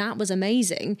go, that was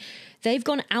amazing, they've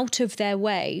gone out of their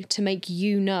way to make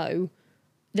you know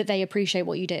that they appreciate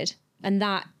what you did. And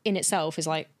that in itself is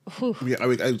like, whew. Yeah,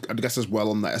 I guess as well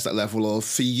on that, it's that level of,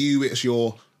 for you, it's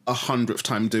your 100th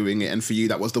time doing it, and for you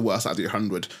that was the worst out of the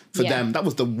 100. For them, that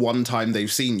was the one time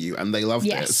they've seen you and they loved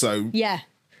it. So yeah,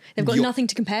 they've got nothing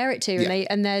to compare it to,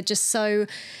 and they're just so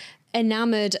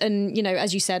enamored. And you know,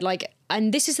 as you said, like,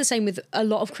 and this is the same with a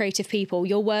lot of creative people.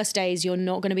 Your worst days, you're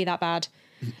not going to be that bad.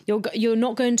 You're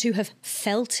not going to have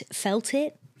felt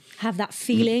it, have that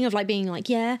feeling of like being like,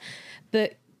 yeah,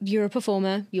 but you're a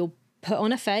performer. You'll put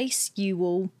on a face, you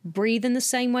will breathe in the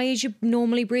same way as you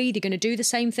normally breathe, you're going to do the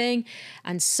same thing,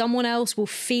 and someone else will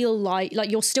feel like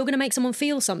you're still going to make someone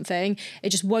feel something. It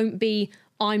just won't be,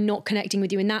 I'm not connecting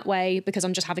with you in that way because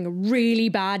I'm just having a really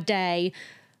bad day,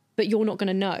 but you're not going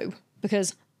to know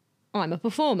because I'm a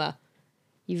performer.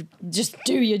 You just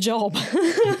do your job.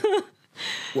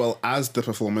 Well, as the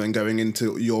performer and going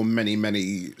into your many,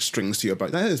 many strings to your bow.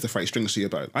 That is the phrase, strings to your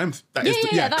bow. That is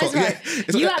right. Yeah,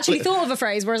 you actually thought of a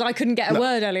phrase, whereas I couldn't get a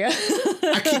word earlier.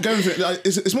 I keep going through it.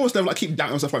 It's more stuff like I keep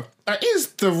doubting myself. Like, that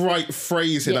is the right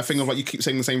phrase here. Yes. That thing of like you keep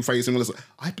saying the same phrase and like,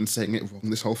 I've been saying it wrong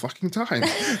this whole fucking time.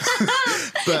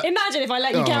 But imagine if I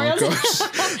let you carry on. Gosh.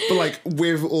 But like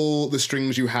with all the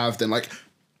strings you have, then like,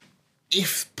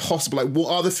 if possible, like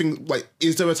what are the things, like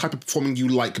is there a type of performing you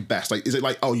like best? Like is it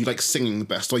like, oh, you like singing the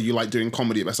best, or you like doing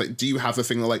comedy best? Like do you have a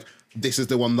thing that like, this is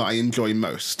the one that I enjoy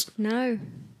most? No.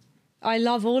 I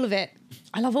love all of it.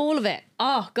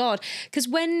 Oh God. Because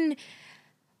when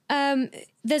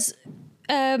there's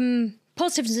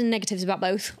positives and negatives about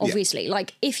both, obviously. Yeah.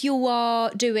 Like if you are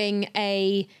doing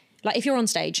if you're on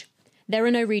stage, there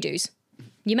are no redos.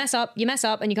 You mess up,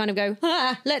 and you kind of go,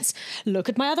 let's look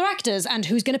at my other actors and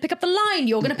who's going to pick up the line.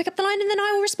 You're going to pick up the line and then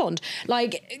I will respond.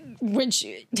 Like, which,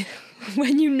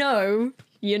 when you know,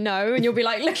 and you'll be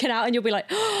like looking out and you'll be like,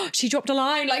 oh, she dropped a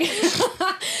line. Like,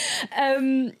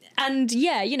 and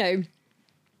yeah, you know,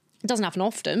 it doesn't happen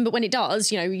often, but when it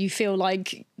does, you know, you feel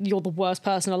like you're the worst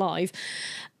person alive.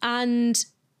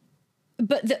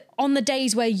 But on the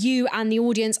days where you and the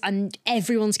audience and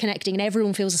everyone's connecting and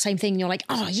everyone feels the same thing, and you're like,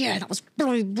 oh yeah, that was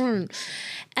brilliant.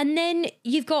 And then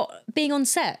you've got being on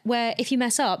set where if you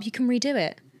mess up, you can redo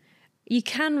it.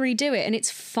 And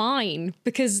it's fine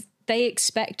because they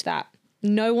expect that.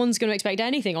 No one's going to expect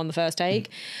anything on the first take,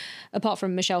 apart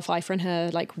from Michelle Pfeiffer and her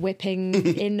like whipping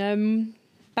in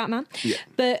Batman. Yeah.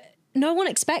 But no one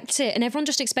expects it, and everyone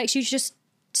just expects you to just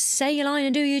say your line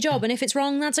and do your job, and if it's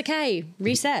wrong, that's okay.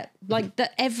 Reset. Like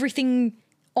that, everything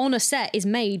on a set is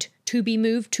made to be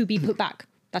moved, to be put back.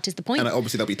 That is the point. And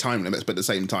obviously there'll be time limits, but at the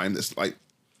same time, there's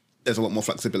a lot more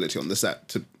flexibility on the set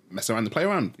to mess around and play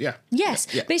around. Yeah. Yes,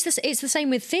 yeah. But it's the same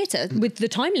with theatre, with the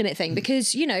time limit thing,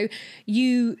 because you know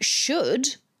you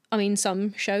should. I mean,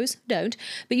 some shows don't,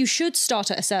 but you should start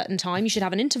at a certain time. You should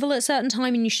have an interval at a certain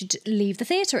time, and you should leave the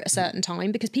theatre at a certain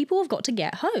time because people have got to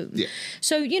get home. Yeah.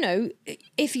 So, you know,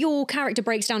 if your character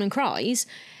breaks down and cries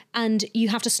and you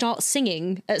have to start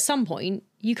singing at some point,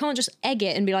 you can't just egg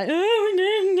it and be like,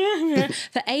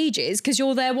 for ages, because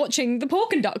you're there watching the poor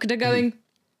conductor going,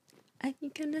 are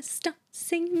you going to stop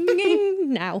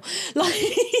singing now?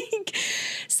 Like,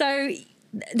 so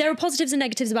there are positives and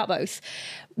negatives about both.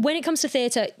 When it comes to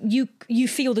theatre, you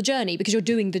feel the journey because you're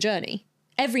doing the journey.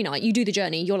 Every night you do the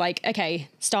journey. You're like, okay,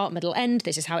 start, middle, end.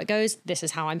 This is how it goes. This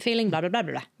is how I'm feeling, blah, blah, blah,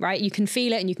 blah, blah, right? You can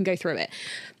feel it and you can go through it.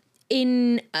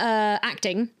 In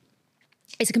acting,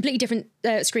 it's a completely different,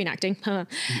 screen acting.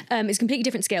 It's a completely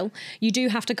different skill. You do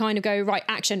have to kind of go, right,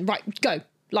 action, right, go.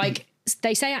 Like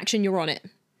they say action, you're on it.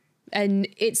 And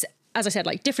it's as I said,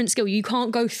 like different skill. You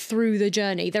can't go through the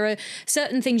journey. There are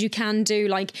certain things you can do,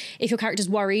 like if your character's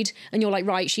worried and you're like,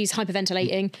 right, she's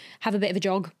hyperventilating, have a bit of a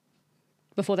jog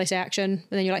before they say action, and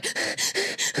then you're like,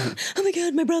 oh my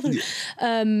god, my brother.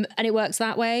 And it works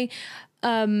that way.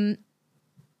 They're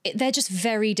just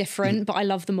very different, but I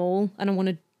love them all and I want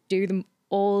to do them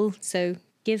all. So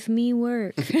give me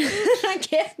work.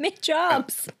 Give me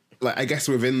jobs. Like, I guess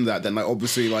within that, then, like,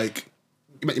 obviously, like,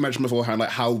 you mentioned beforehand, like,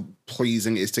 how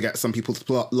pleasing it is to get some people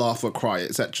to laugh or cry.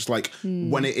 It's that just, like,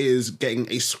 when it is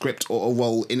getting a script or a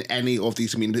role in any of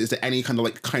these communities, is there any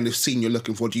kind of scene you're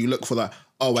looking for? Do you look for that,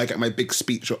 oh, I get my big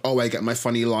speech, or, oh, I get my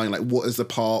funny line? Like, what is the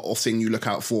part or thing you look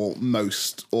out for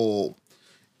most? Or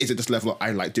is it just level of, I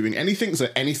like doing anything, so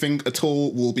anything at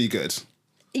all will be good?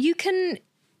 You can...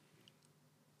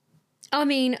 I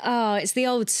mean, it's the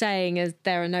old saying,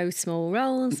 there are no small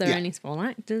roles, there are only small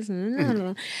actors.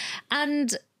 And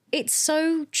it's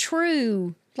so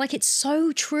true. Like, it's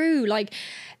so true. Like,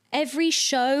 every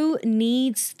show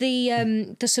needs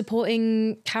the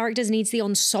supporting characters, needs the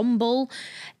ensemble.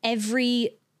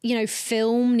 Every,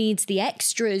 film needs the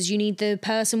extras. You need the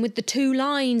person with the 2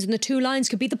 lines, and the 2 lines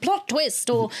could be the plot twist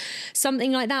or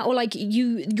something like that. Or like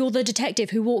you're the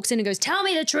detective who walks in and goes, tell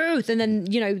me the truth. And then,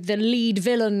 the lead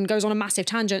villain goes on a massive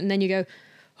tangent and then you go,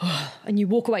 oh, and you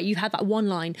walk away. You've had that 1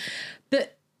 line.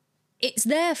 But it's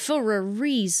there for a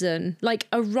reason. Like,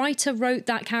 a writer wrote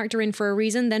that character in for a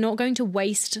reason. They're not going to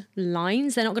waste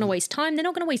lines. They're not going to waste time. They're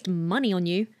not going to waste money on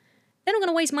you. They're not going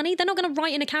to waste money. They're not going to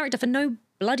write in a character for no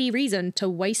bloody reason to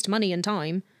waste money and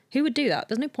time. Who would do that?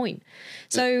 There's no point.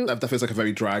 So that feels like a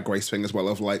very Drag Race thing as well,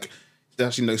 of like, there's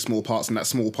actually no small parts, and that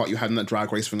small part you had in that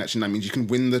Drag Race thing actually, that means you can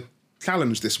win the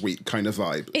challenge this week kind of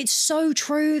vibe. It's so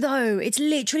true, though. It's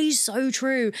literally so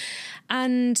true.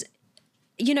 And,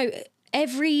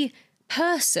 every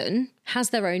person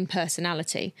has their own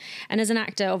personality. And as an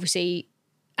actor, obviously,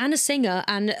 and a singer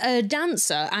and a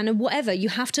dancer and a whatever, you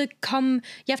have to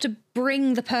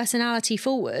bring the personality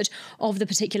forward of the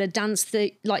particular dance,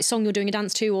 that, like, song you're doing a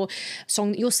dance to, or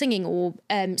song that you're singing, or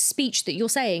speech that you're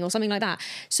saying, or something like that.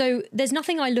 So there's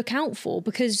nothing I look out for,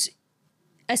 because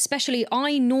especially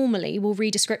I normally will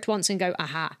read a script once and go,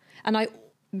 aha, and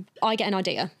I get an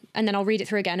idea, and then I'll read it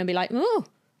through again and be like, oh,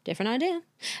 different idea,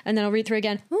 and then I'll read through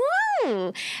again,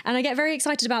 ooh, and I get very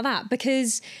excited about that,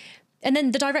 because, and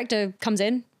then the director comes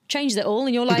in, changes it all,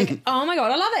 and you're like, oh my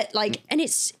god, I love it. Like, and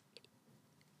it's,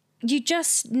 you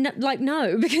just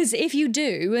no, because if you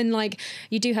do, and like,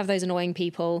 you do have those annoying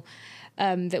people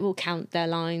that will count their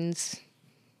lines.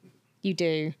 You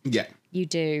do. Yeah. You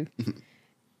do.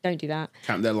 Don't do that.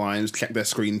 Count their lines, check their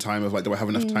screen time of like, do I have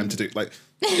enough time to do, like,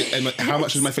 and like, how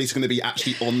much is my face going to be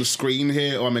actually on the screen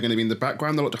here, or am I going to be in the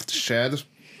background? I'll have to share this.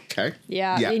 Okay.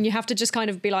 Yeah, and you have to just kind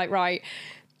of be like, right,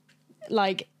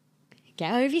 like,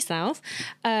 get over yourself.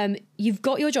 You've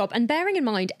got your job. And bearing in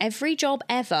mind, every job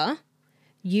ever,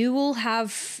 you will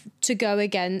have to go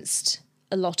against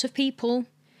a lot of people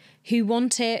who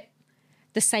want it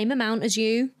the same amount as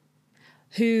you,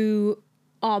 who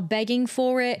are begging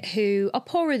for it, who are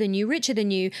poorer than you, richer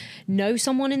than you, know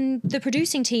someone in the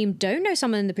producing team, don't know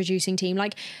someone in the producing team.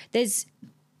 Like,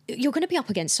 you're going to be up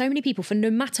against so many people for no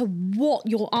matter what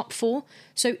you're up for.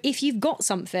 So if you've got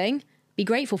something, be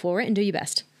grateful for it and do your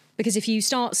best. Because if you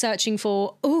start searching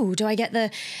for, oh, do I get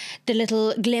the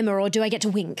little glimmer, or do I get to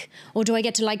wink, or do I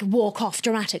get to like walk off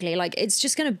dramatically? Like, it's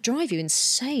just going to drive you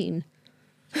insane.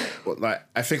 Well, like,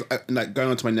 I think, like, going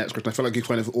on to my next question, I feel like you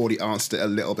kind of already answered it a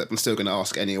little bit, but I'm still going to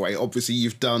ask anyway. Obviously,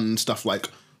 you've done stuff like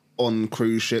on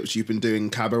cruise ships, you've been doing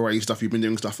cabaret stuff, you've been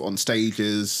doing stuff on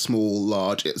stages, small,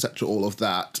 large, etc., all of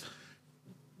that.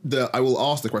 I will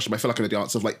ask the question, but I feel like I know the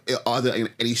answer of, like, are there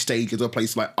any stages or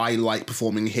places like, I like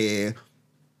performing here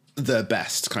the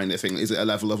best kind of thing? Is it a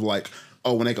level of like,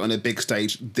 oh, when I get on a big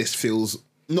stage, this feels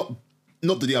not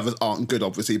that the others aren't good,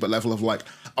 obviously, but level of like,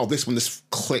 oh, this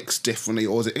clicks differently,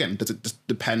 or is it, again, does it just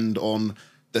depend on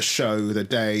the show, the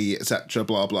day, etc.,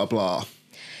 blah blah blah?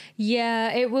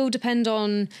 Yeah, it will depend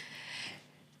on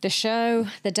the show,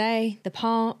 the day, the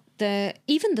part,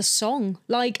 even the song.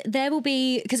 Like, there will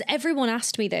be, because everyone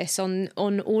asked me this on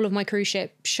all of my cruise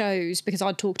ship shows, because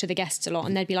I'd talk to the guests a lot,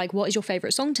 and they'd be like, what is your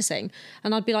favourite song to sing?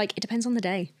 And I'd be like, it depends on the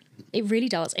day. It really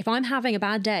does. If I'm having a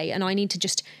bad day and I need to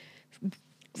just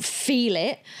feel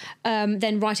it,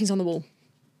 then Writing's on the Wall.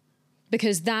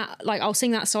 Because that, like, I'll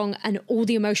sing that song and all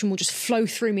the emotion will just flow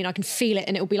through me and I can feel it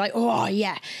and it'll be like, oh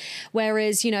yeah.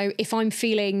 Whereas, if I'm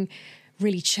feeling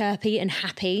really chirpy and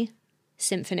happy,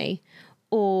 Symphony.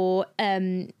 Or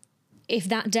if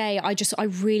that day I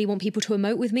really want people to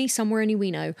emote with me, Somewhere Only We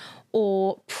Know.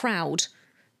 Or Proud,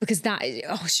 because that is,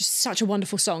 it's just such a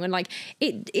wonderful song. And like,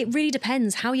 it really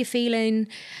depends how you're feeling.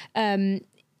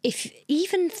 If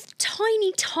even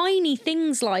tiny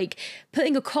things like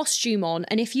putting a costume on,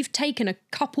 and if you've taken a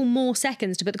couple more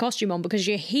seconds to put the costume on because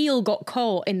your heel got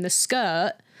caught in the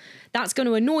skirt, that's going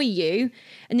to annoy you.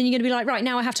 And then you're going to be like, right,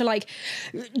 now I have to like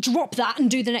drop that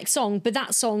and do the next song. But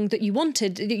that song that you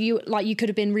wanted, that you could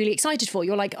have been really excited for,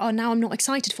 you're like, oh, now I'm not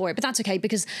excited for it. But that's okay,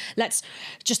 because let's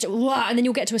just, and then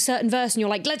you'll get to a certain verse and you're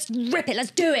like, let's rip it,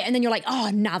 let's do it. And then you're like, oh,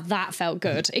 now that felt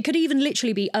good. It could even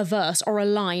literally be a verse or a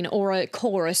line or a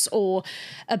chorus or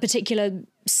a particular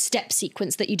step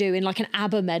sequence that you do in like an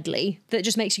ABBA medley that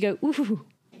just makes you go, ooh.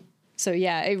 So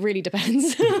yeah, it really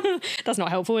depends. That's not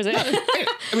helpful, is it?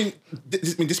 I mean,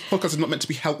 this podcast is not meant to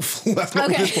be helpful. That's not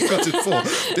what this podcast is for.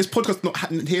 This podcast is not.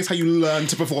 Here's how you learn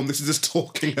to perform. This is just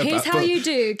talking about. Here's how you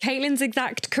do Caitlin's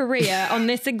exact career on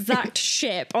this exact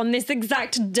ship on this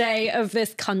exact day of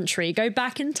this country. Go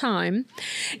back in time.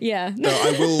 Yeah. No,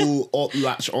 I will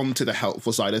latch on to the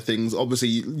helpful side of things. Obviously,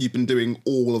 you've been doing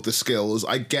all of the skills.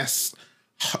 I guess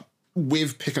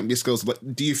with picking up your skills,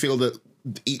 do you feel that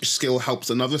each skill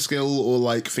helps another skill, or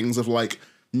like things of like,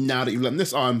 now that you've learned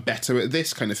this, I'm better at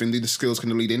this kind of thing? Do the skills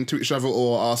kind of lead into each other,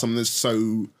 or are some of them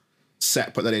so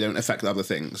separate that they don't affect the other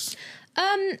things?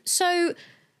 So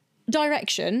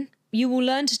direction, you will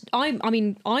learn to,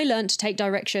 I learned to take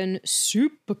direction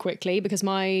super quickly because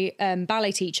my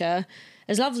ballet teacher,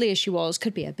 as lovely as she was,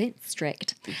 could be a bit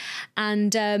strict.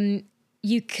 And so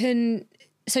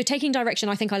taking direction,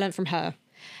 I think I learned from her.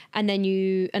 And then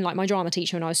and like my drama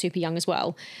teacher when I was super young as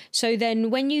well. So then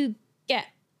when you get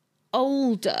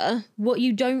older, what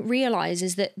you don't realise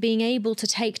is that being able to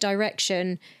take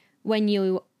direction when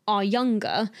you are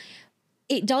younger,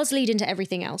 it does lead into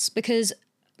everything else. Because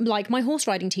like my horse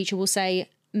riding teacher will say,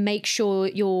 make sure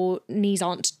your knees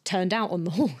aren't turned out on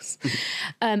the horse.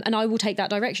 And I will take that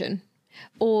direction.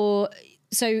 So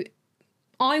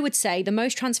I would say the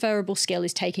most transferable skill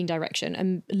is taking direction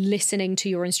and listening to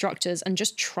your instructors and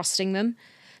just trusting them.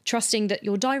 Trusting that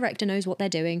your director knows what they're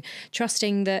doing.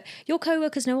 Trusting that your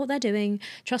co-workers know what they're doing.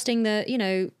 Trusting that,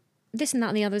 this and that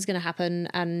and the other is going to happen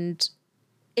and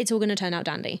it's all going to turn out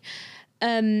dandy.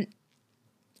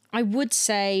 I would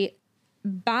say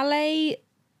ballet,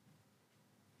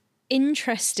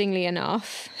 interestingly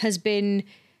enough, has been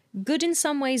good in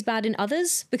some ways, bad in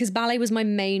others, because ballet was my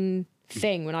main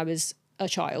thing when I was a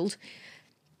child,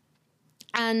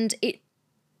 and it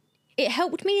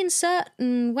helped me in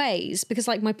certain ways because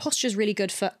like my posture is really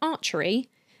good for archery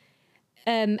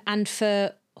and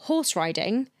for horse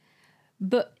riding,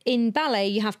 but in ballet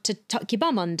you have to tuck your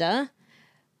bum under,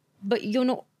 but you're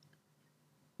not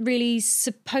really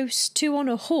supposed to on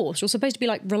a horse. You're supposed to be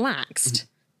like relaxed,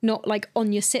 not like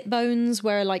on your sit bones,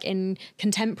 where like in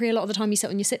contemporary a lot of the time you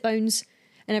sit on your sit bones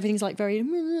and everything's like very,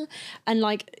 and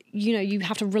like, you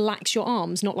have to relax your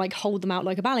arms, not like hold them out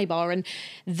like a ballet bar. And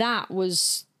that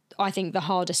was, I think, the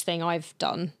hardest thing I've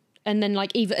done. And then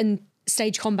like even in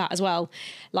stage combat as well,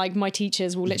 like my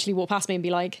teachers will literally walk past me and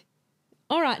be like,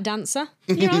 all right, dancer,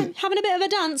 having a bit of a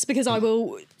dance, because I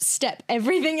will step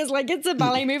everything as like it's a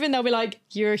ballet move, and they'll be like,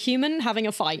 you're a human having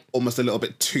a fight. Almost a little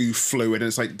bit too fluid, and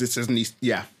it's like, this isn't,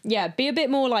 yeah. Yeah, be a bit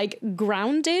more like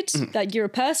grounded, like you're a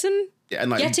person. Yeah,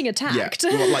 and like, getting attacked.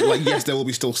 Yeah. like yes, there will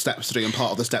be still steps to do, and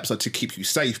part of the steps are to keep you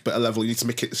safe, but at a level you need to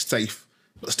make it safe,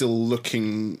 but still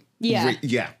looking. Yeah.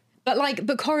 Yeah. But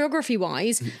choreography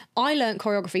wise, I learned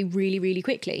choreography really, really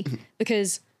quickly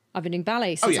because I've been doing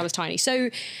ballet since I was tiny. So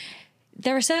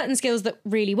there are certain skills that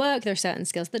really work. There are certain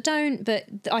skills that don't. But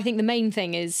I think the main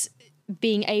thing is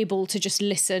being able to just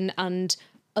listen and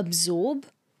absorb,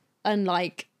 and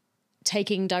like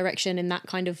taking direction in that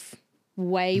kind of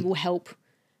way will help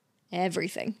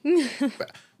everything.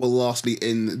 Well, lastly,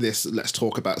 in this Let's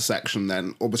Talk About section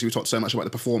then, obviously we talked so much about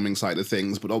the performing side of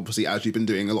things, but obviously as you've been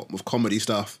doing a lot of comedy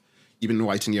stuff, you've been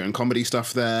writing your own comedy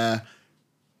stuff there.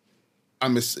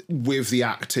 With the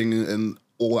acting and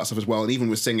all that stuff as well, and even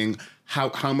with singing,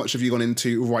 how much have you gone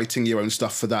into writing your own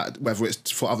stuff for that, whether it's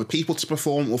for other people to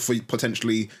perform or for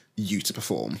potentially you to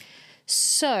perform?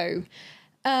 So,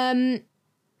 all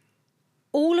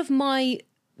of my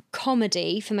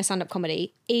comedy for my stand-up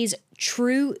comedy is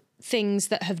true things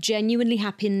that have genuinely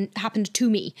happened to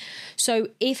me. So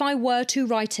if I were to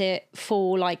write it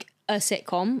for like a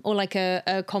sitcom or like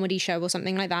a comedy show or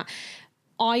something like that,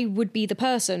 I would be the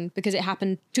person because it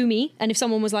happened to me. And if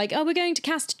someone was like, oh, we're going to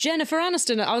cast Jennifer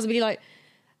Aniston, I was going to be like,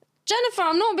 Jennifer,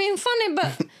 I'm not being funny,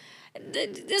 but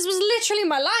this was literally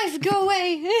my life. Go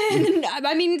away.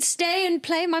 I mean, stay and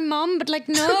play my mom, but like,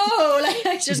 no, like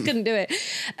I just couldn't do it.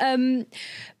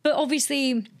 But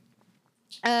obviously,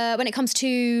 when it comes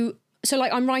to so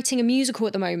like I'm writing a musical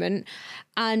at the moment,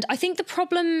 and I think the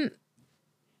problem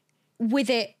with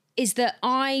it is that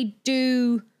I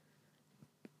do,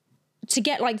 to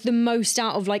get like the most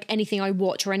out of like anything I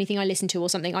watch or anything I listen to or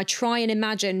something, I try and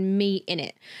imagine me in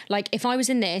it. Like if I was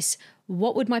in this,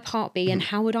 what would my part be and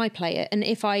how would I play it? And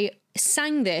if I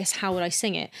sang this, how would I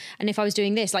sing it? And if I was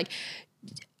doing this, like,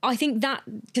 I think that,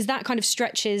 because that kind of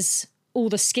stretches all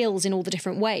the skills in all the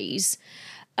different ways.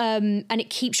 And it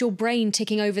keeps your brain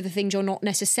ticking over the things you're not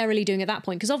necessarily doing at that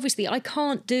point. Because obviously I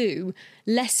can't do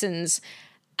lessons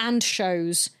and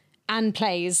shows and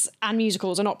plays and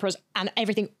musicals and operas and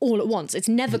everything all at once. It's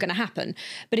never going to happen.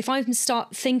 But if I can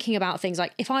start thinking about things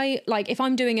like if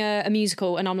I'm doing a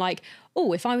musical and I'm like,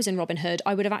 oh, if I was in Robin Hood,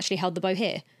 I would have actually held the bow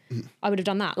here. I would have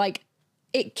done that. Like,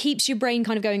 it keeps your brain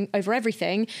kind of going over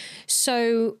everything.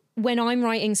 So when I'm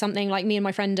writing something, like me and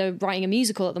my friend are writing a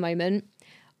musical at the moment,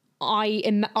 I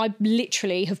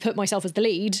literally have put myself as the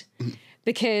lead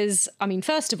because, I mean,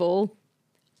 first of all,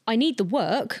 I need the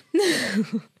work.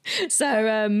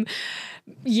 So,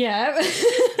 yeah.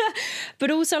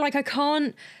 But also, like, I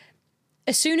can't,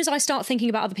 as soon as I start thinking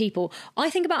about other people, I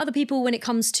think about other people when it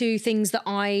comes to things that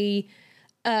I,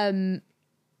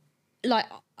 like,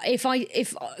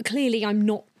 if clearly I'm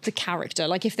not the character,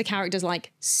 like if the character's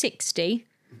like 60,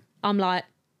 I'm like,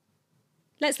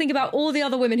 let's think about all the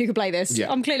other women who could play this.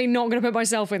 Yeah. I'm clearly not going to put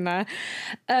myself in there.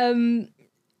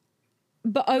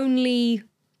 But only,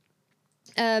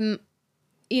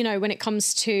 you know, when it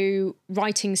comes to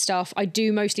writing stuff, I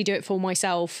do mostly do it for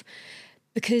myself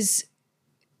because,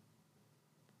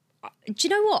 do you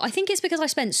know what? I think it's because I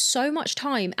spent so much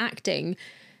time acting,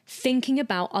 thinking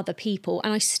about other people,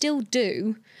 and I still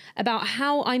do, about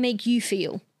how I make you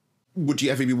feel. Would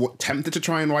you ever be tempted to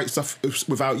try and write stuff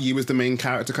without you as the main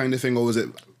character kind of thing, or was it?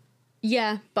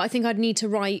 Yeah, but I think I'd need to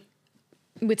write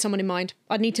with someone in mind.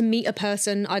 I'd need to meet a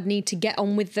person. I'd need to get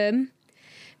on with them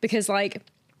because, like,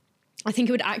 I think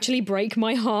it would actually break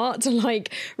my heart to,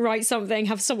 like, write something,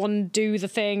 have someone do the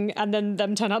thing, and then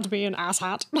them turn out to be an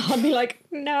asshat. I'd be like,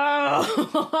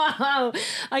 no,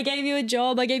 I gave you a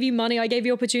job, I gave you money, I gave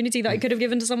you opportunity that I could have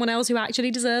given to someone else who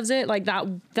actually deserves it. Like,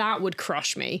 that would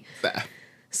crush me. Fair.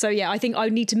 So, yeah, I think I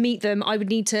would need to meet them. I would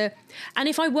need to... And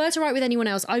if I were to write with anyone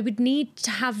else, I would need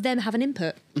to have them have an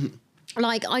input. Mm-hmm.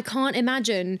 Like, I can't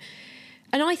imagine...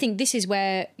 And I think this is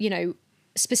where, you know,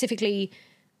 specifically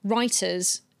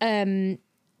writers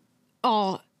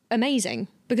are amazing.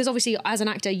 Because obviously, as an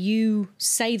actor, you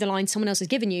say the line someone else has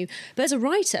given you. But as a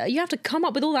writer, you have to come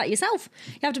up with all that yourself.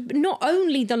 You have to... Not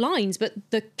only the lines, but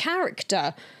the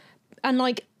character. And,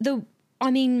 like,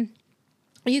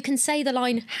 you can say the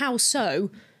line, how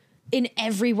so, in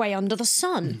every way under the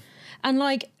sun. And,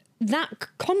 like, that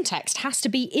context has to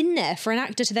be in there for an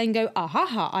actor to then go,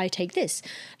 aha, I take this.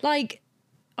 Like,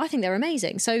 I think they're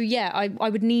amazing. So, yeah, I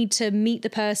would need to meet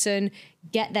the person,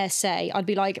 get their say. I'd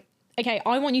be like, okay,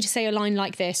 I want you to say a line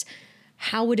like this.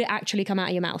 How would it actually come out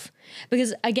of your mouth?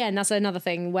 Because, again, that's another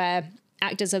thing where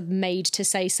actors are made to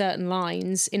say certain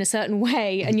lines in a certain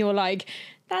way, and you're like...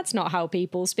 That's not how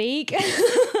people speak.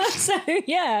 So,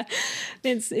 yeah,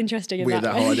 it's interesting in weird,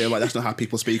 that whole idea, like, that's not how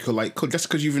people speak, or like, just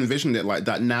because you've envisioned it like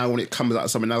that, now when it comes out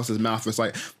of someone else's mouth, it's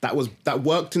like, that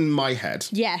worked in my head.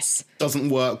 Yes. Doesn't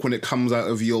work when it comes out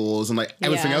of yours, and like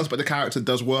everything else but the character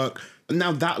does work. And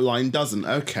now that line doesn't.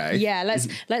 Okay. Yeah,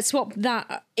 let's swap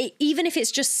that. Even if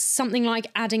it's just something like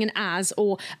adding an as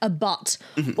or a but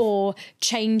or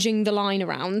changing the line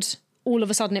around, all of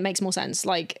a sudden it makes more sense.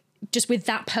 Like, just with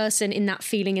that person in that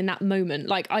feeling in that moment.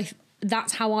 Like,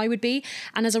 that's how I would be.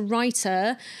 And as a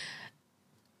writer,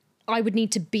 I would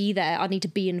need to be there. I'd need to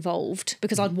be involved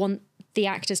because I'd want the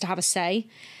actors to have a say,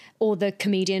 or the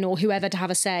comedian or whoever to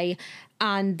have a say.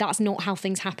 And that's not how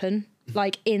things happen.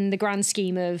 Like, in the grand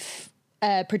scheme of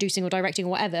producing or directing or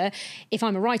whatever, if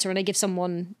I'm a writer and I give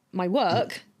someone my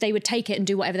work, they would take it and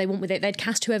do whatever they want with it. They'd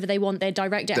cast whoever they want. They'd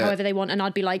direct it however they want. And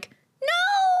I'd be like,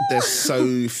 there's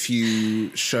so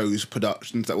few shows,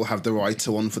 productions that will have the writer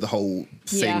on for the whole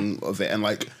thing of it. And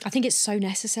like, I think it's so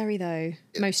necessary though,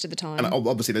 most of the time. And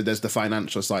obviously there's the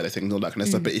financial side of things, all that kind of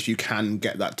stuff. But if you can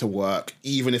get that to work,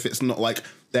 even if it's not like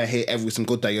they're here every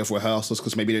single day of rehearsals,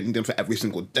 because maybe you don't need them for every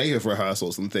single day of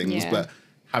rehearsals and things, but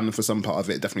having them for some part of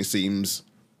it definitely seems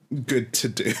good to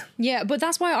do. Yeah, but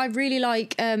that's why I really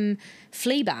like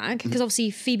Fleabag, because obviously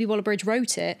Phoebe Waller-Bridge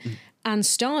wrote it and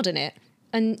starred in it.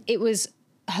 And it was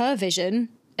her vision,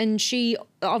 and she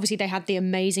obviously, they had the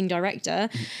amazing director,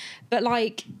 but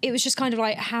like, it was just kind of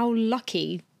like, how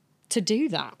lucky to do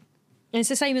that. And it's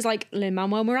the same as like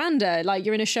Lin-Manuel Miranda, like,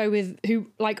 you're in a show with who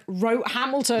like wrote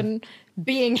Hamilton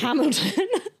being Hamilton.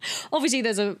 Obviously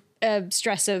there's a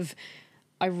stress of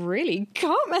I really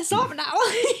can't mess up now.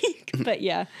 But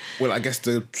yeah. Well, I guess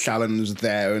the challenge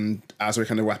there, and as we're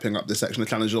kind of wrapping up this section, the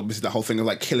challenge is obviously that whole thing of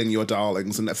like killing your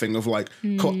darlings and that thing of like,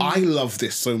 cool, I love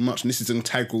this so much and this is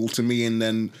integral to me, and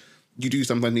then you do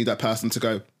something and need that person to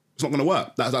go, it's not going to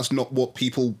work. That's not what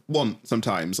people want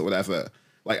sometimes or whatever.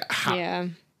 Like, yeah.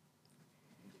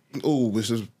 Oh,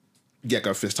 this is,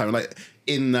 go for this time. Like,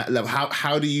 in that level,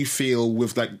 how do you feel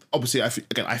with, like, obviously, I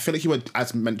feel like you were,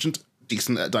 as mentioned,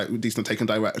 decent at taking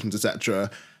directions, etc.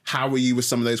 How were you with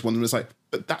some of those ones? And it's like,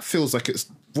 but that feels like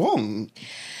it's wrong.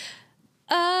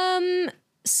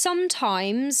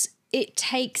 Sometimes it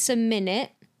takes a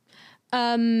minute,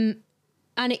 and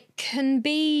it can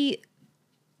be.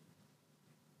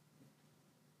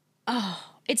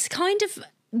 It's kind of,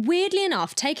 weirdly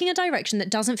enough, taking a direction that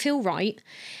doesn't feel right,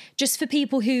 just for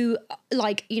people who,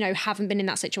 like, you know, haven't been in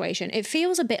that situation. It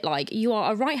feels a bit like you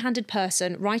are a right-handed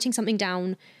person writing something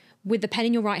down with the pen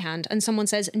in your right hand and someone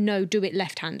says, no, do it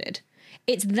left-handed.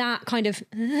 It's that kind of,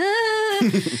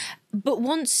 but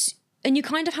once, and you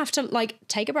kind of have to, like,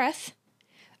 take a breath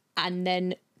and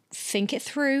then think it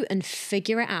through and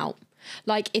figure it out.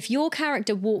 Like, if your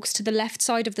character walks to the left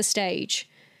side of the stage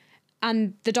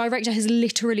and the director has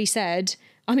literally said,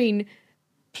 I mean,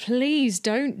 please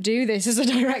don't do this as a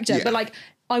director, but, like,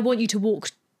 I want you to walk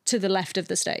to the left of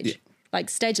the stage, like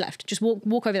stage left, just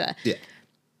walk over there. Yeah.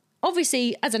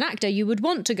 Obviously, as an actor, you would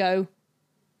want to go,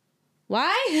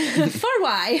 why? For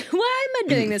why? Why am I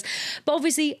doing this? But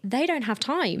obviously, they don't have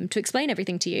time to explain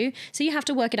everything to you, so you have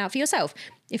to work it out for yourself.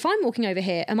 If I'm walking over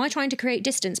here, am I trying to create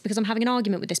distance because I'm having an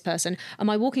argument with this person? Am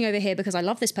I walking over here because I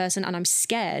love this person and I'm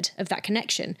scared of that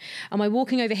connection? Am I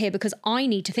walking over here because I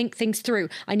need to think things through?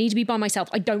 I need to be by myself.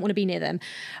 I don't want to be near them.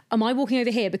 Am I walking over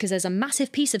here because there's a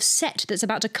massive piece of set that's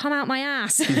about to come out my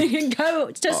ass and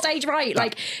go to stage right?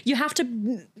 Like, you have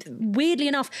to, weirdly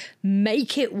enough,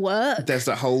 make it work. There's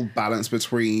that whole balance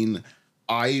between,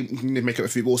 I make it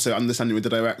with people also understanding with the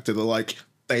director, they're like,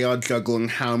 they are juggling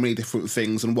how many different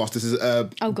things, and whilst this is a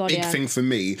big thing for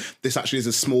me, this actually is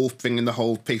a small thing in the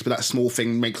whole piece, but that small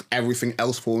thing makes everything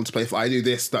else fall into place. If I do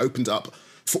this, that opens up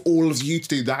for all of you to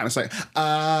do that, and it's like,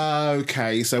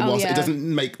 okay, so whilst it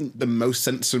doesn't make the most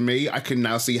sense for me, I can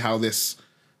now see how this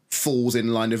falls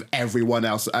in line with everyone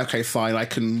else. Okay, fine, I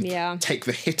can take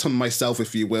the hit on myself,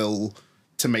 if you will,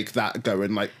 to make that go.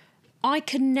 And like, I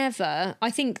can never, I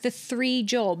think the 3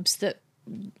 jobs that,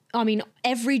 I mean,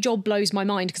 every job blows my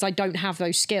mind because I don't have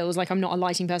those skills. Like, I'm not a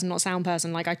lighting person, not a sound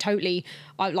person. Like, I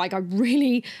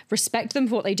really respect them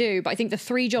for what they do. But I think the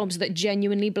 3 jobs that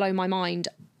genuinely blow my mind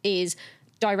is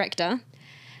director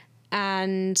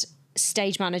and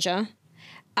stage manager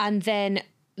and then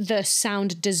the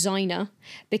sound designer,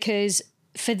 because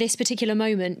for this particular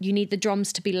moment, you need the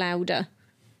drums to be louder.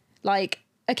 Like,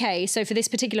 okay, so for this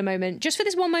particular moment, just for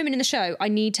this one moment in the show, I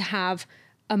need to have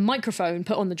a microphone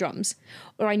put on the drums,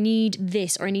 or I need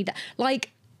this, or I need that.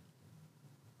 Like,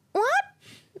 what?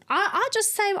 I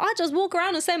just walk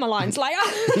around and say my lines. Like,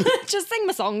 just sing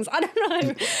my songs. I don't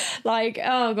know. Like,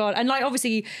 oh God. And like,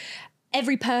 obviously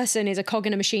every person is a cog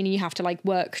in a machine and you have to like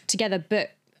work together.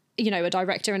 But, you know, a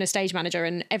director and a stage manager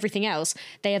and everything else,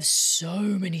 they have so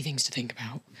many things to think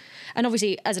about. And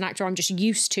obviously, as an actor, I'm just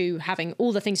used to having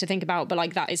all the things to think about, but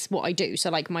like, that is what I do. So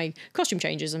like, my costume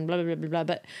changes and blah, blah, blah, blah, blah.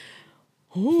 But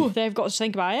they've got to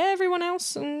think about everyone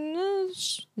else, and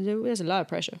there's a lot of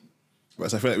pressure. Well,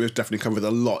 so I feel like we've definitely covered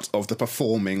a lot of the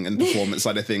performing and performance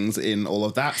side of things in all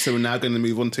of that. So we're now going to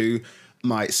move on to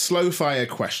my slow fire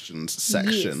questions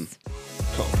section. Yes.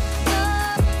 Cool.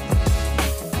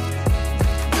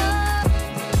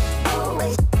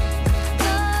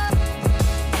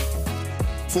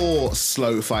 For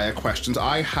slow fire questions,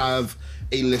 I have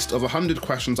a list of 100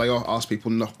 questions I ask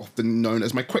people, not often known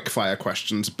as my quick fire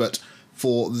questions, but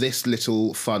for this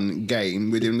little fun game,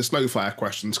 we're doing the slow fire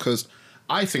questions because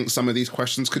I think some of these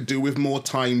questions could do with more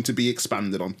time to be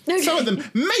expanded on. Okay. Some of them,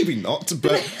 maybe not,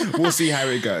 but we'll see how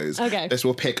it goes. Okay. This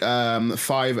will pick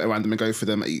 5 at random and go for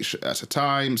them each at a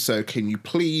time. So can you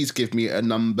please give me a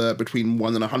number between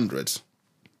 1 and 100?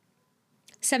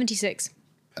 76.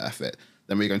 Perfect.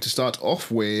 Then we're going to start off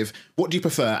with, what do you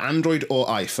prefer, Android or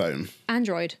iPhone?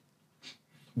 Android.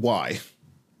 Why?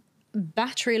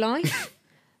 Battery life.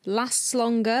 Lasts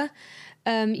longer.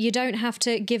 You don't have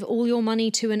to give all your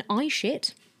money to an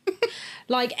iShit.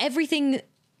 Like, everything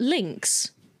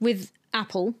links with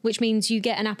Apple, which means you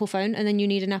get an Apple phone and then you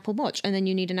need an Apple Watch and then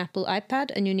you need an Apple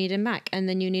iPad and you need a Mac and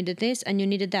then you needed this and you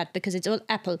needed that because it's all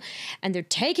Apple. And they're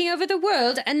taking over the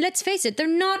world, and let's face it, they're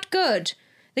not good.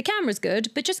 The camera's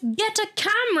good, but just get a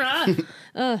camera.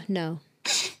 Oh, no.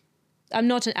 I'm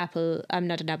not an Apple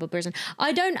person.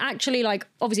 I don't actually like,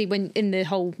 obviously when in the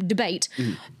whole debate,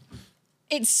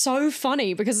 it's so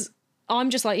funny because I'm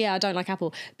just like, yeah, I don't like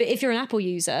Apple. But if you're an Apple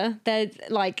user, they're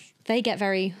like, they get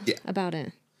very about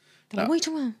it. They're like, wait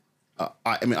a while.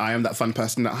 I mean, I am that fun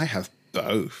person that I have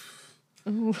both.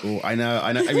 Oh, I know.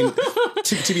 I mean,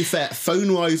 to be fair,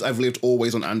 phone-wise, I've lived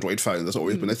always on Android phone. That's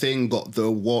always been a thing. Got the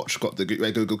watch, got the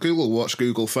Google Watch,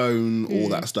 Google phone, all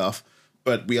that stuff.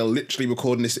 But we are literally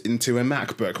recording this into a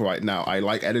MacBook right now. I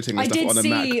like editing and stuff on a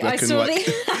MacBook. I saw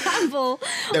the Apple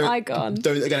icon.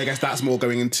 Again, I guess that's more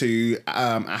going into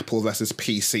Apple versus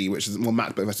PC, which is more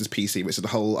MacBook versus PC, which is a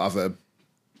whole other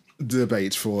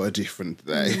debate for a different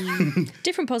day.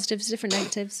 Different positives, different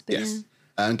negatives. But yes.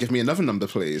 Give me another number,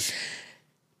 please.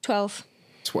 12.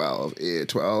 12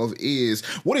 is...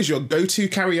 What is your go-to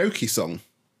karaoke song?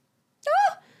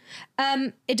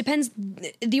 It depends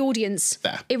the audience.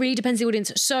 There. It really depends the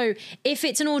audience. So if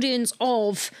it's an audience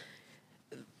of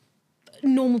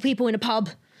normal people in a pub...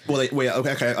 Well,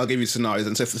 okay, I'll give you scenarios.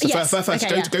 And so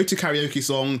first, go to karaoke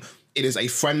song. It is a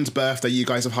friend's birthday. You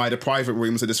guys have hired a private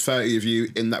room, so there's 30 of you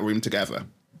in that room together.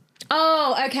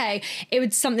 Oh, okay. It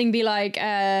would something be like...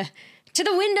 to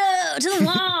the window, to the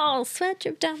wall, sweat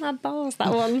drip down my balls.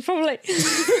 That one, probably.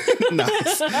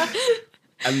 Nice.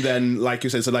 And then, like you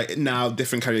said, so like now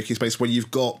different karaoke space where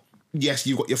you've got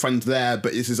your friends there,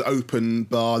 but this is open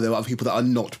bar. There are other people that are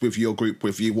not with your group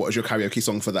with you. What is your karaoke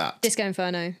song for that? Disco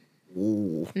Inferno.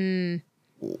 Ooh. Ooh.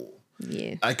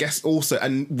 Yeah. I guess also,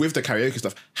 and with the karaoke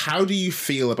stuff, how do you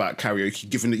feel about karaoke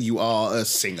given that you are a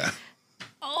singer?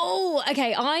 Oh,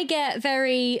 okay. I get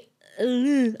very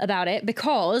about it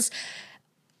because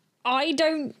I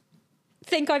don't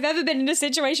think I've ever been in a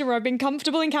situation where I've been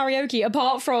comfortable in karaoke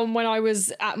apart from when I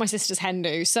was at my sister's hen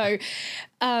do. So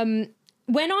when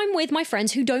I'm with my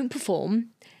friends who don't perform,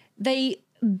 they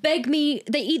beg me,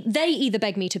 they either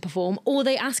beg me to perform or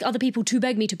they ask other people to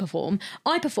beg me to perform.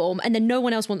 I perform and then no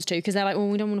one else wants to because they're like, well,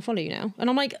 we don't want to follow you now. And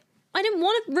I'm like, I didn't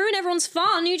want to ruin everyone's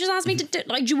fun. You just asked me to do,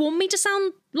 like, do you want me to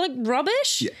sound like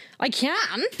rubbish? Yeah. I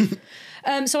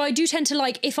can. So I do tend to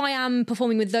like, if I am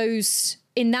performing with those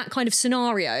in that kind of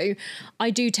scenario,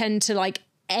 I do tend to like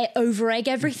over egg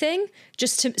everything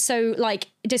just to, so like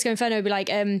Disco Inferno would be like,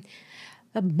 burn,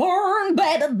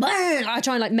 baby, burn. I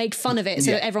try and like make fun of it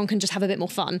so that everyone can just have a bit more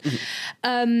fun.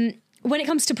 When it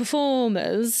comes to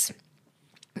performers,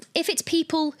 if it's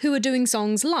people who are doing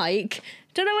songs like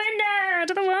to the window,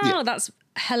 to the wall, that's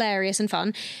hilarious and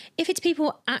fun. If it's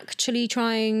people actually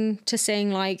trying to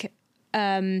sing like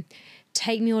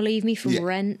Take Me or Leave Me from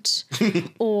Rent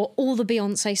or all the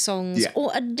Beyonce songs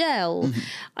or Adele,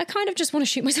 I kind of just want to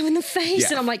shoot myself in the face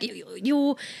and I'm like,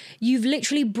 you've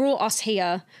literally brought us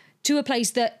here to a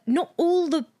place that not all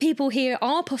the people here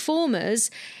are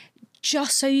performers,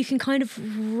 just so you can kind of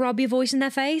rub your voice in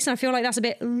their face. And I feel like that's a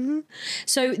bit...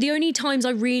 So the only times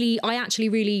I actually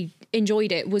really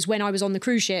enjoyed it was when I was on the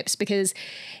cruise ships, because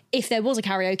if there was a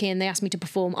karaoke and they asked me to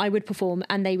perform, I would perform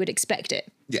and they would expect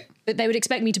it. Yeah. But they would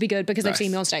expect me to be good because they've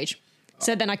seen me on stage.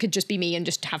 So then I could just be me and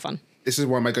just have fun. This is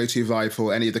why my go-to vibe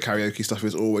for any of the karaoke stuff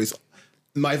is always...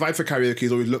 My vibe for karaoke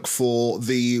is always look for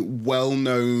the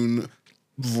well-known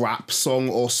rap song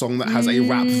or song that has a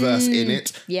rap verse in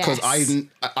it, because I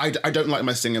don't like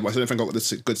my singing voice. I don't think I've got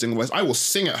this good singing voice. I will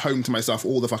sing at home to myself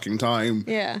all the fucking time.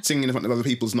 Singing in front of other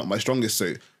people is not my strongest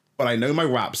suit, but I know my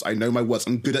raps, I know my words,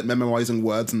 I'm good at memorizing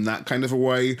words in that kind of a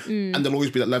way. And there'll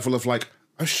always be that level of like,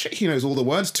 oh shit, he knows all the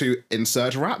words to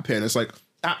insert rap here, and it's like,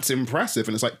 that's impressive.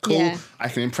 And it's like, cool, I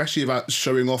can impress you about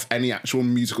showing off any actual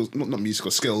musical, not musical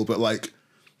skill, but like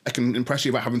I can impress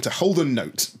you about having to hold a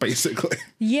note, basically.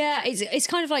 Yeah, it's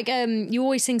kind of like you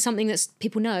always sing something that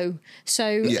people know.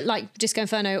 So like Disco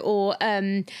Inferno or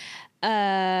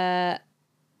oh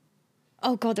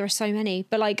god, there are so many.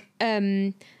 But like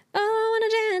I wanna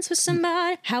dance with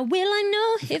somebody. How will I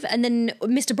know if? And then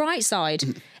Mr.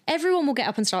 Brightside. Everyone will get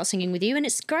up and start singing with you, and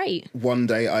it's great. One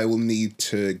day I will need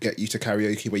to get you to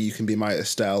karaoke where you can be my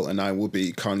Estelle and I will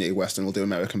be Kanye West and we'll do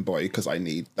American Boy, because I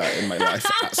need that in my life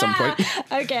at some point.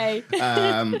 Okay.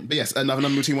 But yes, another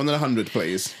number between 1 and 100,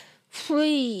 please.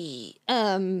 8.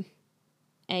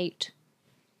 8.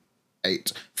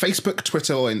 Facebook,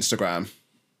 Twitter, or Instagram?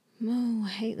 Oh, I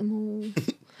hate them all.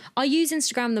 I use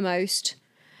Instagram the most.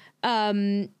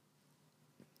 I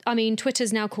mean,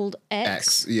 Twitter's now called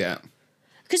X. Yeah.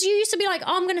 Because you used to be like,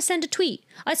 oh, I'm going to send a tweet.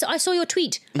 I saw your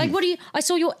tweet. Like, what do you... I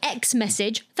saw your X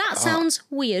message. That sounds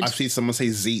weird. I've seen someone say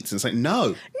Zeets and it's like,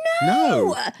 no.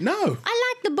 I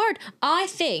like the bird. I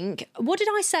think... What did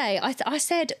I say? I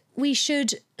said we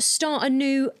should start a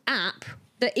new app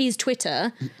that is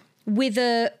Twitter with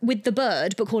the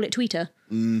bird, but call it tweeter.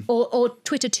 Or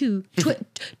Twitter too.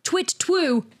 Twit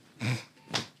twoo.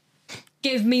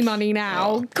 Give me money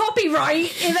now. Copyright,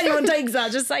 if anyone takes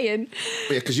that, just saying.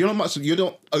 But yeah, because you're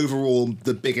not overall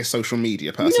the biggest social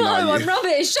media person, No, are you? I'm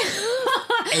rubbish.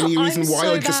 Any reason why,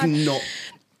 so or just not?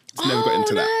 Just never got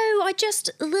into that. No, I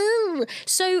just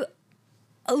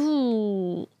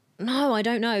no, I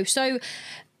don't know. So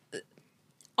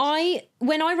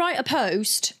when I write a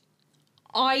post,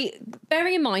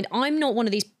 bearing in mind I'm not one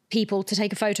of these people to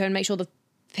take a photo and make sure the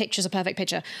picture's a perfect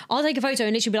picture. I'll take a photo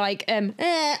and literally be like,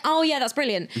 oh yeah, that's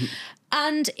brilliant.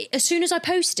 And as soon as I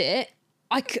post it,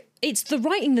 it's the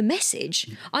writing the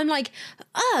message. I'm like,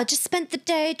 just spent the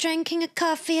day drinking a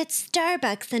coffee at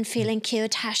Starbucks and feeling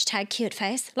cute, #cute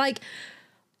face. Like,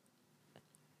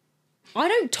 I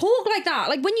don't talk like that.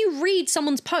 Like, when you read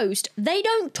someone's post, they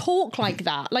don't talk like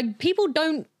that. Like, people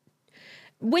don't,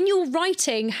 when you're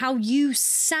writing how you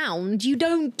sound, you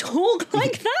don't talk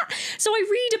like that. So I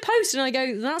read a post and I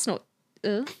go, that's not,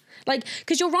 like,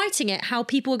 because you're writing it how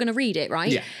people are going to read it,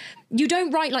 right? Yeah. You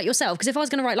don't write like yourself. Because if I was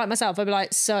going to write like myself, I'd be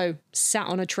like, so, sat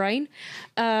on a train.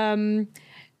 There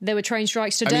were train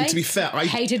strikes today. I mean, to be fair, I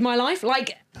hated my life.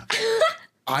 Like,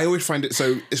 I always find it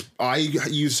so. I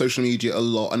use social media a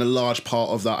lot, and a large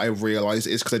part of that I realise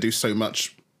is because I do so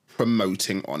much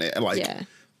promoting on it. Like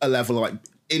a level of like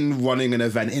in running an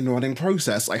event, in running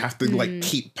process, I have to like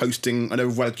keep posting at a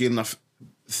regular enough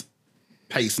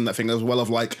pace and that thing as well of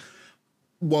like,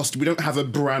 whilst we don't have a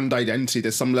brand identity,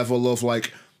 there's some level of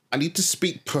like, I need to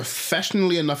speak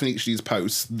professionally enough in each of these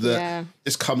posts that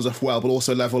this comes off well, but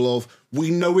also a level of,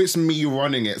 we know it's me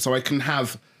running it, so I can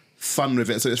have fun with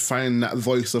it. So it's finding that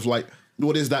voice of like,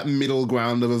 what is that middle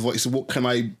ground of a voice?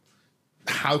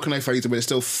 How can I phrase it where it's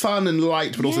still fun and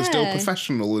light, but also still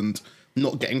professional and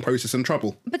not getting processed in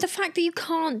trouble? But the fact that you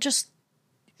can't just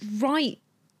write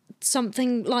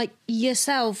something like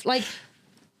yourself, like,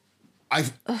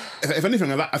 if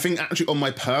anything, I think actually on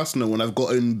my personal one, I've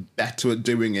gotten better at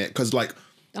doing it because like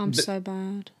I'm so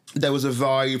bad. There was a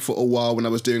vibe for a while when I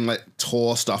was doing like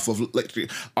tour stuff of literally,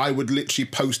 I would literally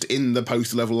post in the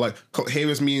poster level like, here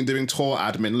is me doing tour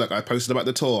admin. Look, I posted about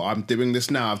the tour. I'm doing this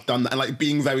now. I've done that, and like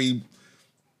being very,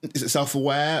 is it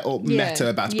self-aware or meta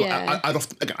about it?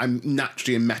 But I'm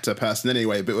naturally a meta person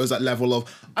anyway. But it was that level of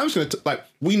I'm just gonna like,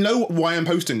 we know why I'm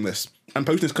posting this. I'm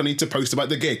posting this because I need to post about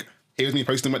the gig. Here's me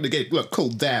posting about the gig. Look, cool,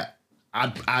 there,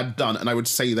 ad done. And I would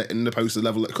say that in the poster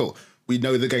level, look, cool, we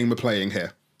know the game we're playing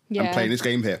here. Yeah. I'm playing this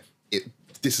game here.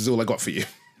 This is all I got for you.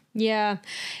 Yeah.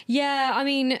 Yeah, I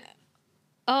mean,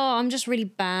 I'm just really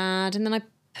bad. And then I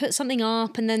put something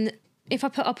up, and then if I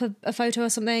put up a photo or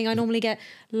something, I normally get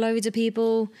loads of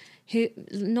people who,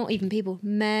 not even people,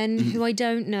 men who I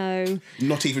don't know.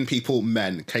 Not even people,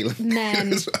 men, Caitlin.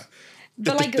 Men.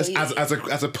 But like, just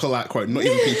as a pull-out quote, not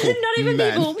even people, not even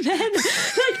men. People, men.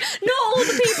 Like, not all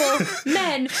the people,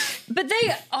 men. But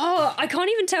I can't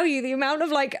even tell you the amount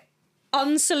of like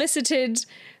unsolicited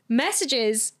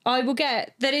messages I will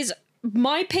get that is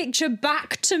my picture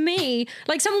back to me.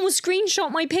 Like, someone will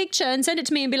screenshot my picture and send it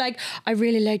to me and be like, I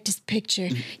really like this picture.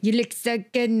 You look so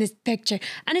good in this picture.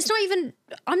 And it's not even,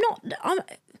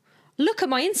 look at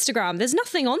my Instagram. There's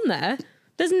nothing on there.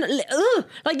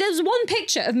 There's one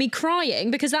picture of me crying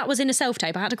because that was in a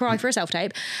self-tape. I had to cry for a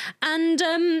self-tape. And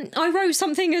I wrote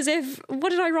something as if, what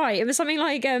did I write? It was something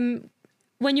like,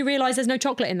 when you realise there's no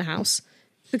chocolate in the house.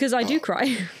 Because I do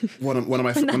cry. One of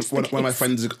my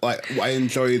friends, like, I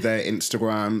enjoy their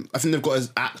Instagram. I think they've got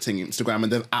his acting Instagram,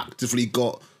 and they've actively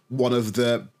got one of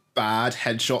the bad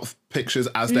headshot pictures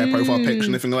as their profile picture.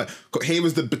 And everything like, here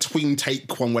was the between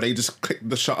take one where they just click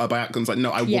the shutter by accident. It's like,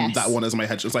 no, I want that one as my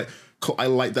headshot. It's like, cool, I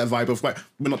like that vibe of like,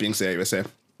 we're not being serious here.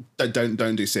 Don't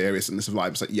do serious in this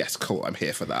vibe. It's like, yes, cool, I'm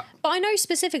here for that. But I know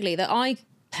specifically that I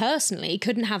personally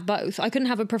couldn't have both. I couldn't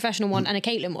have a professional one and a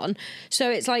Caitlin one. So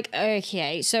it's like,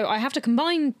 okay, so I have to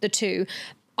combine the two.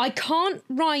 I can't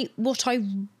write what I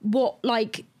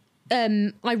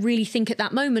really think at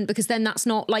that moment, because then that's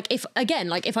not like, if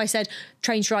I said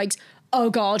train strikes, oh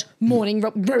God, morning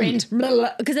ruined,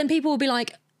 because then people will be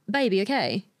like, baby,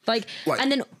 okay. Like,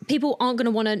 and then people aren't going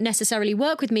to want to necessarily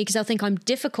work with me because they'll think I'm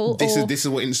difficult. This is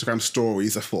what Instagram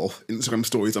stories are for. Instagram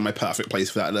stories are my perfect place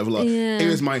for that level of, in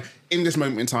this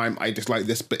moment in time, I dislike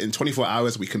this, but in 24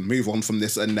 hours we can move on from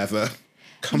this and never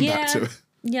come back to it.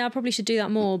 Yeah, I probably should do that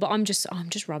more, but I'm just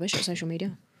rubbish at social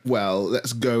media. Well,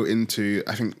 let's go into,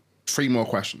 I think, 3 more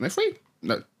questions. No, 3?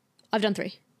 No. I've done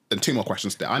 3. And 2 more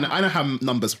questions there. I know how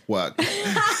numbers work.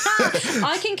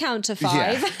 I can count to 5.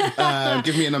 Yeah.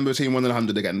 Give me a number between 1 and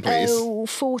 100 again, please. Oh,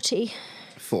 40.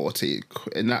 40.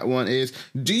 And that one is,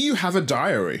 do you have a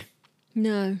diary?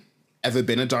 No. ever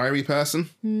been a diary person?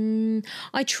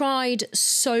 I tried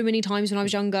so many times when I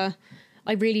was younger.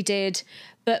 I really did.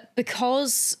 But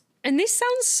because, and this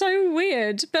sounds so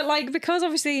weird, but like, because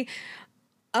obviously,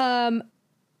 I'm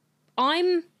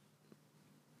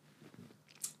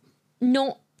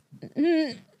not, how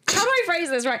do I phrase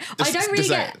this, right? I don't really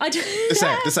get,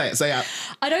 say it.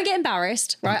 I don't get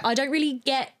embarrassed, right? I don't really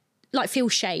get, like, feel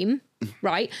shame,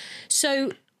 right?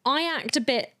 So I act a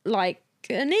bit like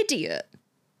an idiot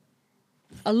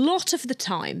a lot of the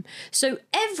time. So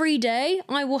every day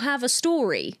I will have a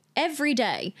story, every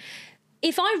day.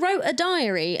 If I wrote a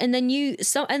diary and then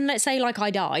and let's say like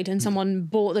I died and someone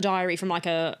bought the diary from like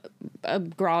a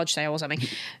garage sale or something,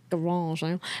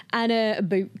 and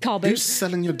a car boot. Who's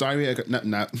selling your diary?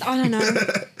 No. I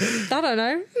don't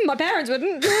know. My parents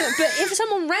wouldn't. But if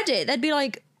someone read it, they'd be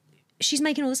like, she's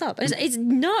making all this up.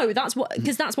 No, that's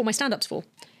what my stand-up's for.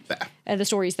 The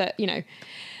stories that, you know,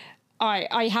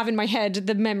 I have in my head,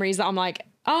 the memories that I'm like,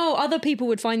 oh, other people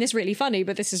would find this really funny,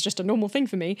 but this is just a normal thing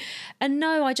for me. And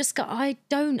no, I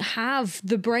don't have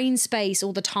the brain space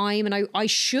all the time, and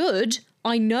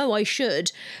I know I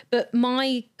should, but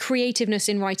my creativeness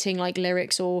in writing like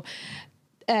lyrics or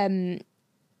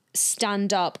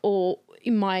stand up or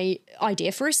my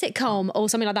idea for a sitcom or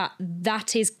something like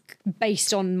that is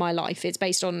based on my life. It's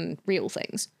based on real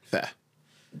things. Fair.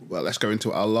 Well, let's go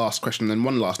into our last question then.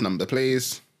 One last number,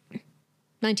 please.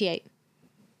 98.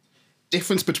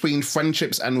 Difference between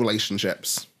friendships and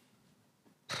relationships.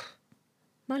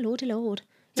 My lordy lord.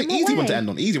 It's an easy one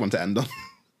to end on.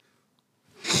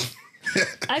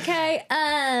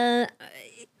 Okay,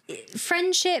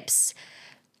 friendships.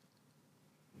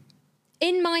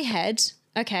 In my head,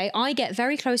 okay, I get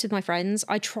very close with my friends.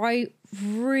 I try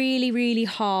really, really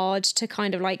hard to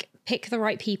kind of like pick the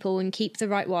right people and keep the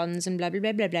right ones and blah, blah,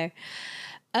 blah, blah, blah.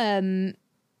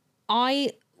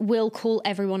 I will call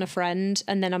everyone a friend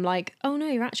and then I'm like, oh no,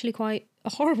 you're actually quite a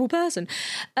horrible person.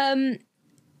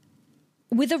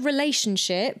 With a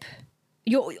relationship,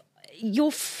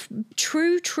 your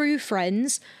true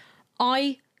friends,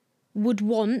 I would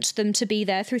want them to be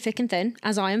there through thick and thin,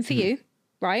 as I am for you,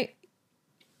 right?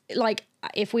 Like,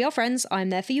 if we are friends, I'm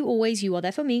there for you always, you are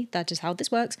there for me. That is how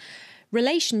this works.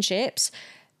 Relationships,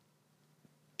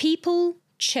 people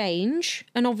change,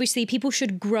 and obviously people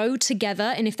should grow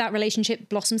together, and if that relationship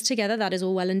blossoms together, that is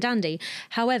all well and dandy.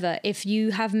 However, if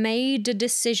you have made a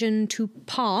decision to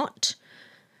part,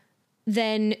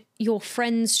 then your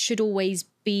friends should always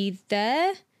be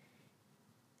there.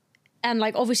 And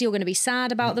like, obviously you're going to be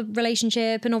sad about the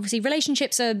relationship, and obviously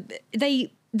relationships are,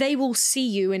 they will see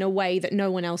you in a way that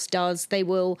no one else does. They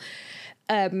will,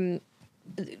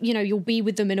 you'll be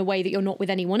with them in a way that you're not with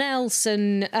anyone else.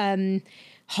 And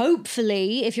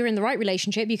hopefully, if you're in the right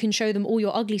relationship, you can show them all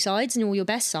your ugly sides and all your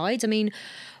best sides. I mean,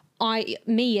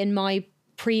 me in my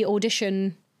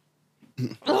pre-audition,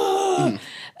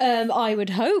 I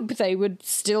would hope they would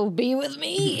still be with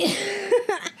me.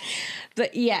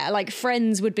 But yeah, like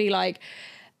friends would be like,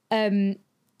 friends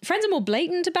are more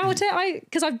blatant about it.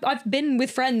 Because I've been with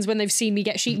friends when they've seen me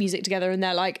get sheet music together and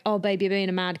they're like, oh baby, you're being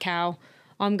a mad cow.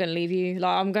 I'm going to leave you.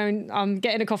 Like I'm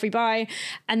getting a coffee, bye.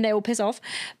 And they all piss off.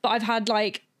 But I've had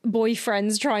like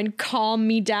boyfriends try and calm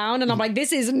me down. And I'm like,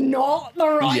 this is not the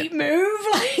right move.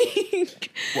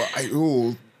 Like, well, I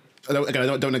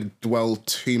don't want to dwell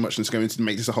too much into going to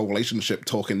make this a whole relationship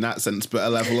talk in that sense, but a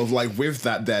level of like, with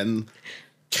that then,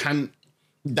 can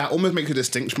that almost make a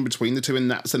distinction between the two in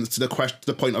that sense, to the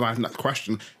point of asking that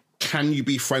question, can you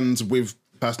be friends with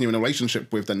the person you're in a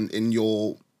relationship with then, in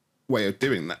your way of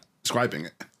doing that, describing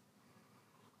it?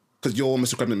 Because you're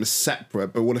almost describing them as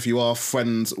separate, but what if you are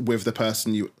friends with the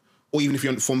person or even if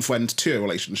you're from friend to a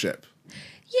relationship?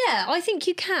 Yeah, I think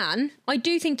you can. I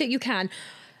do think that you can.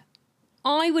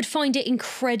 I would find it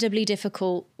incredibly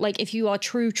difficult, like if you are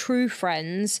true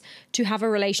friends, to have a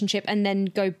relationship and then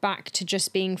go back to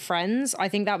just being friends. I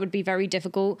think that would be very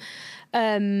difficult.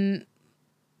 And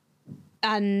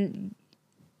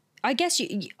I guess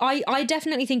I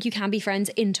definitely think you can be friends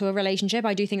into a relationship.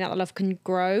 I do think that love can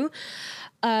grow.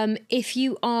 If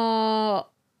you are,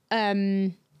 I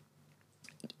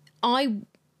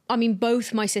mean,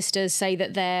 both my sisters say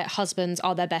that their husbands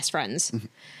are their best friends. Mm-hmm.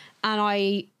 And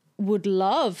I would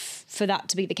love for that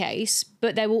to be the case,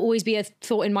 but there will always be a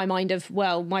thought in my mind of,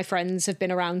 well, my friends have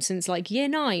been around since like year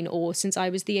 9 or since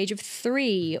I was the age of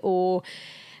 3 or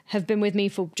have been with me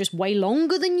for just way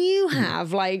longer than you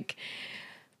have. Like,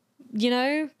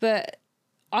 but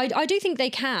I do think they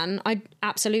can.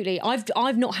 Absolutely.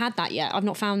 I've not had that yet. I've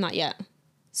not found that yet.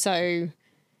 So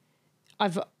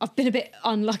I've been a bit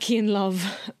unlucky in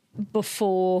love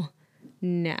before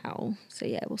now. So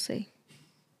yeah, we'll see.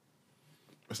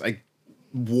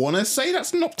 want to say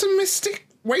that's an optimistic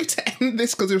way to end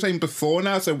this, because we were saying before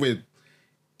now, so we're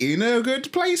in a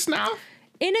good place now.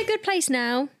 In a good place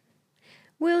now.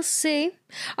 We'll see.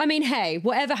 I mean, hey,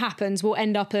 whatever happens will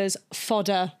end up as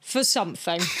fodder for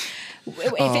something.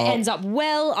 If it ends up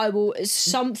well,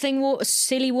 something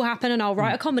silly will happen and I'll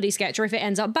write a comedy sketch, or if it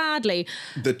ends up badly,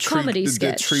 the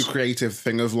true creative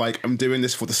thing of like, I'm doing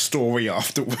this for the story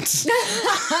afterwards.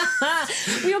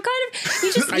 You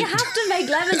have to make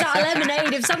lemons out of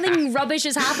lemonade. If something rubbish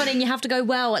is happening, you have to go,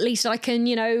 well, at least I can,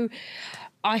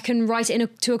 I can write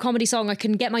it to a comedy song. I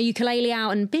can get my ukulele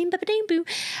out and bing, ba, ba, ding, boo.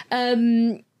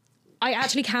 I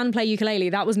actually can play ukulele.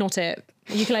 That was not it.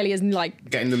 Ukulele is like...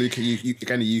 Getting the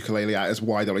ukulele out is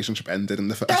why the relationship ended in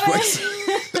the first place.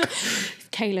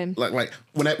 Kaylin.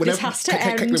 Whenever this has to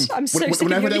end. I'm so sick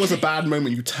whenever there was a bad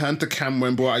moment, you turned to camera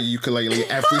and brought out a ukulele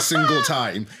every single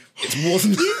time. It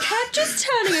wasn't... You kept just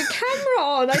turning a camera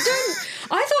on. I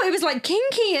thought it was like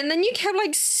kinky, and then you kept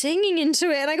like singing into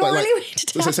it, and I got really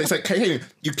weirded out. It's like, Kaylin,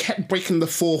 you kept breaking the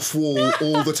fourth wall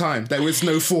all the time. There was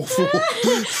no fourth wall.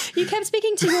 You kept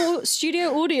speaking to your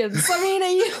studio audience. I mean,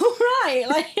 are you all right?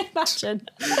 Like, imagine.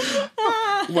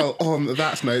 Well, on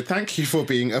that note, thank you for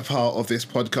being a part of this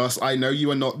podcast. I know you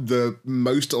are not the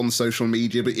most on social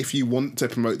media, but if you want to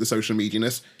promote the social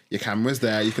media-ness, your camera's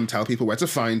there. You can tell people where to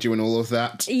find you and all of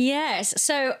that. Yes.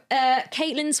 So,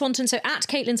 Caitlin Swanton. So, at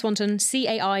Caitlin Swanton,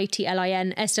 CAITLIN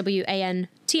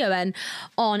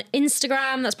on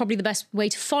Instagram. That's probably the best way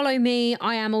to follow me.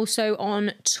 I am also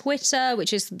on Twitter,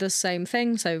 which is the same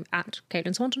thing. So, at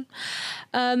Caitlin Swanton.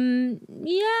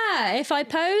 Yeah, if I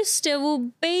post, it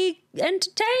will be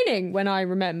entertaining when I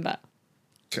remember.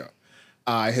 Cool.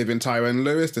 I have been Tyrone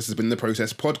Lewis. This has been the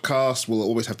Process Podcast. We'll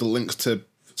always have the links to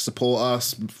support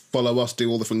us, follow us, do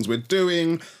all the things we're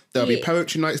doing. There'll be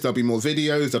poetry nights, there'll be more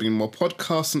videos, there'll be more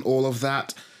podcasts and all of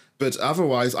that. But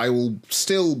otherwise,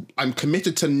 I'm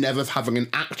committed to never having an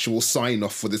actual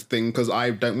sign-off for this thing, because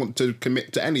I don't want to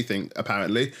commit to anything,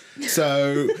 apparently.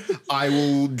 So I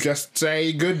will just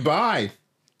say goodbye.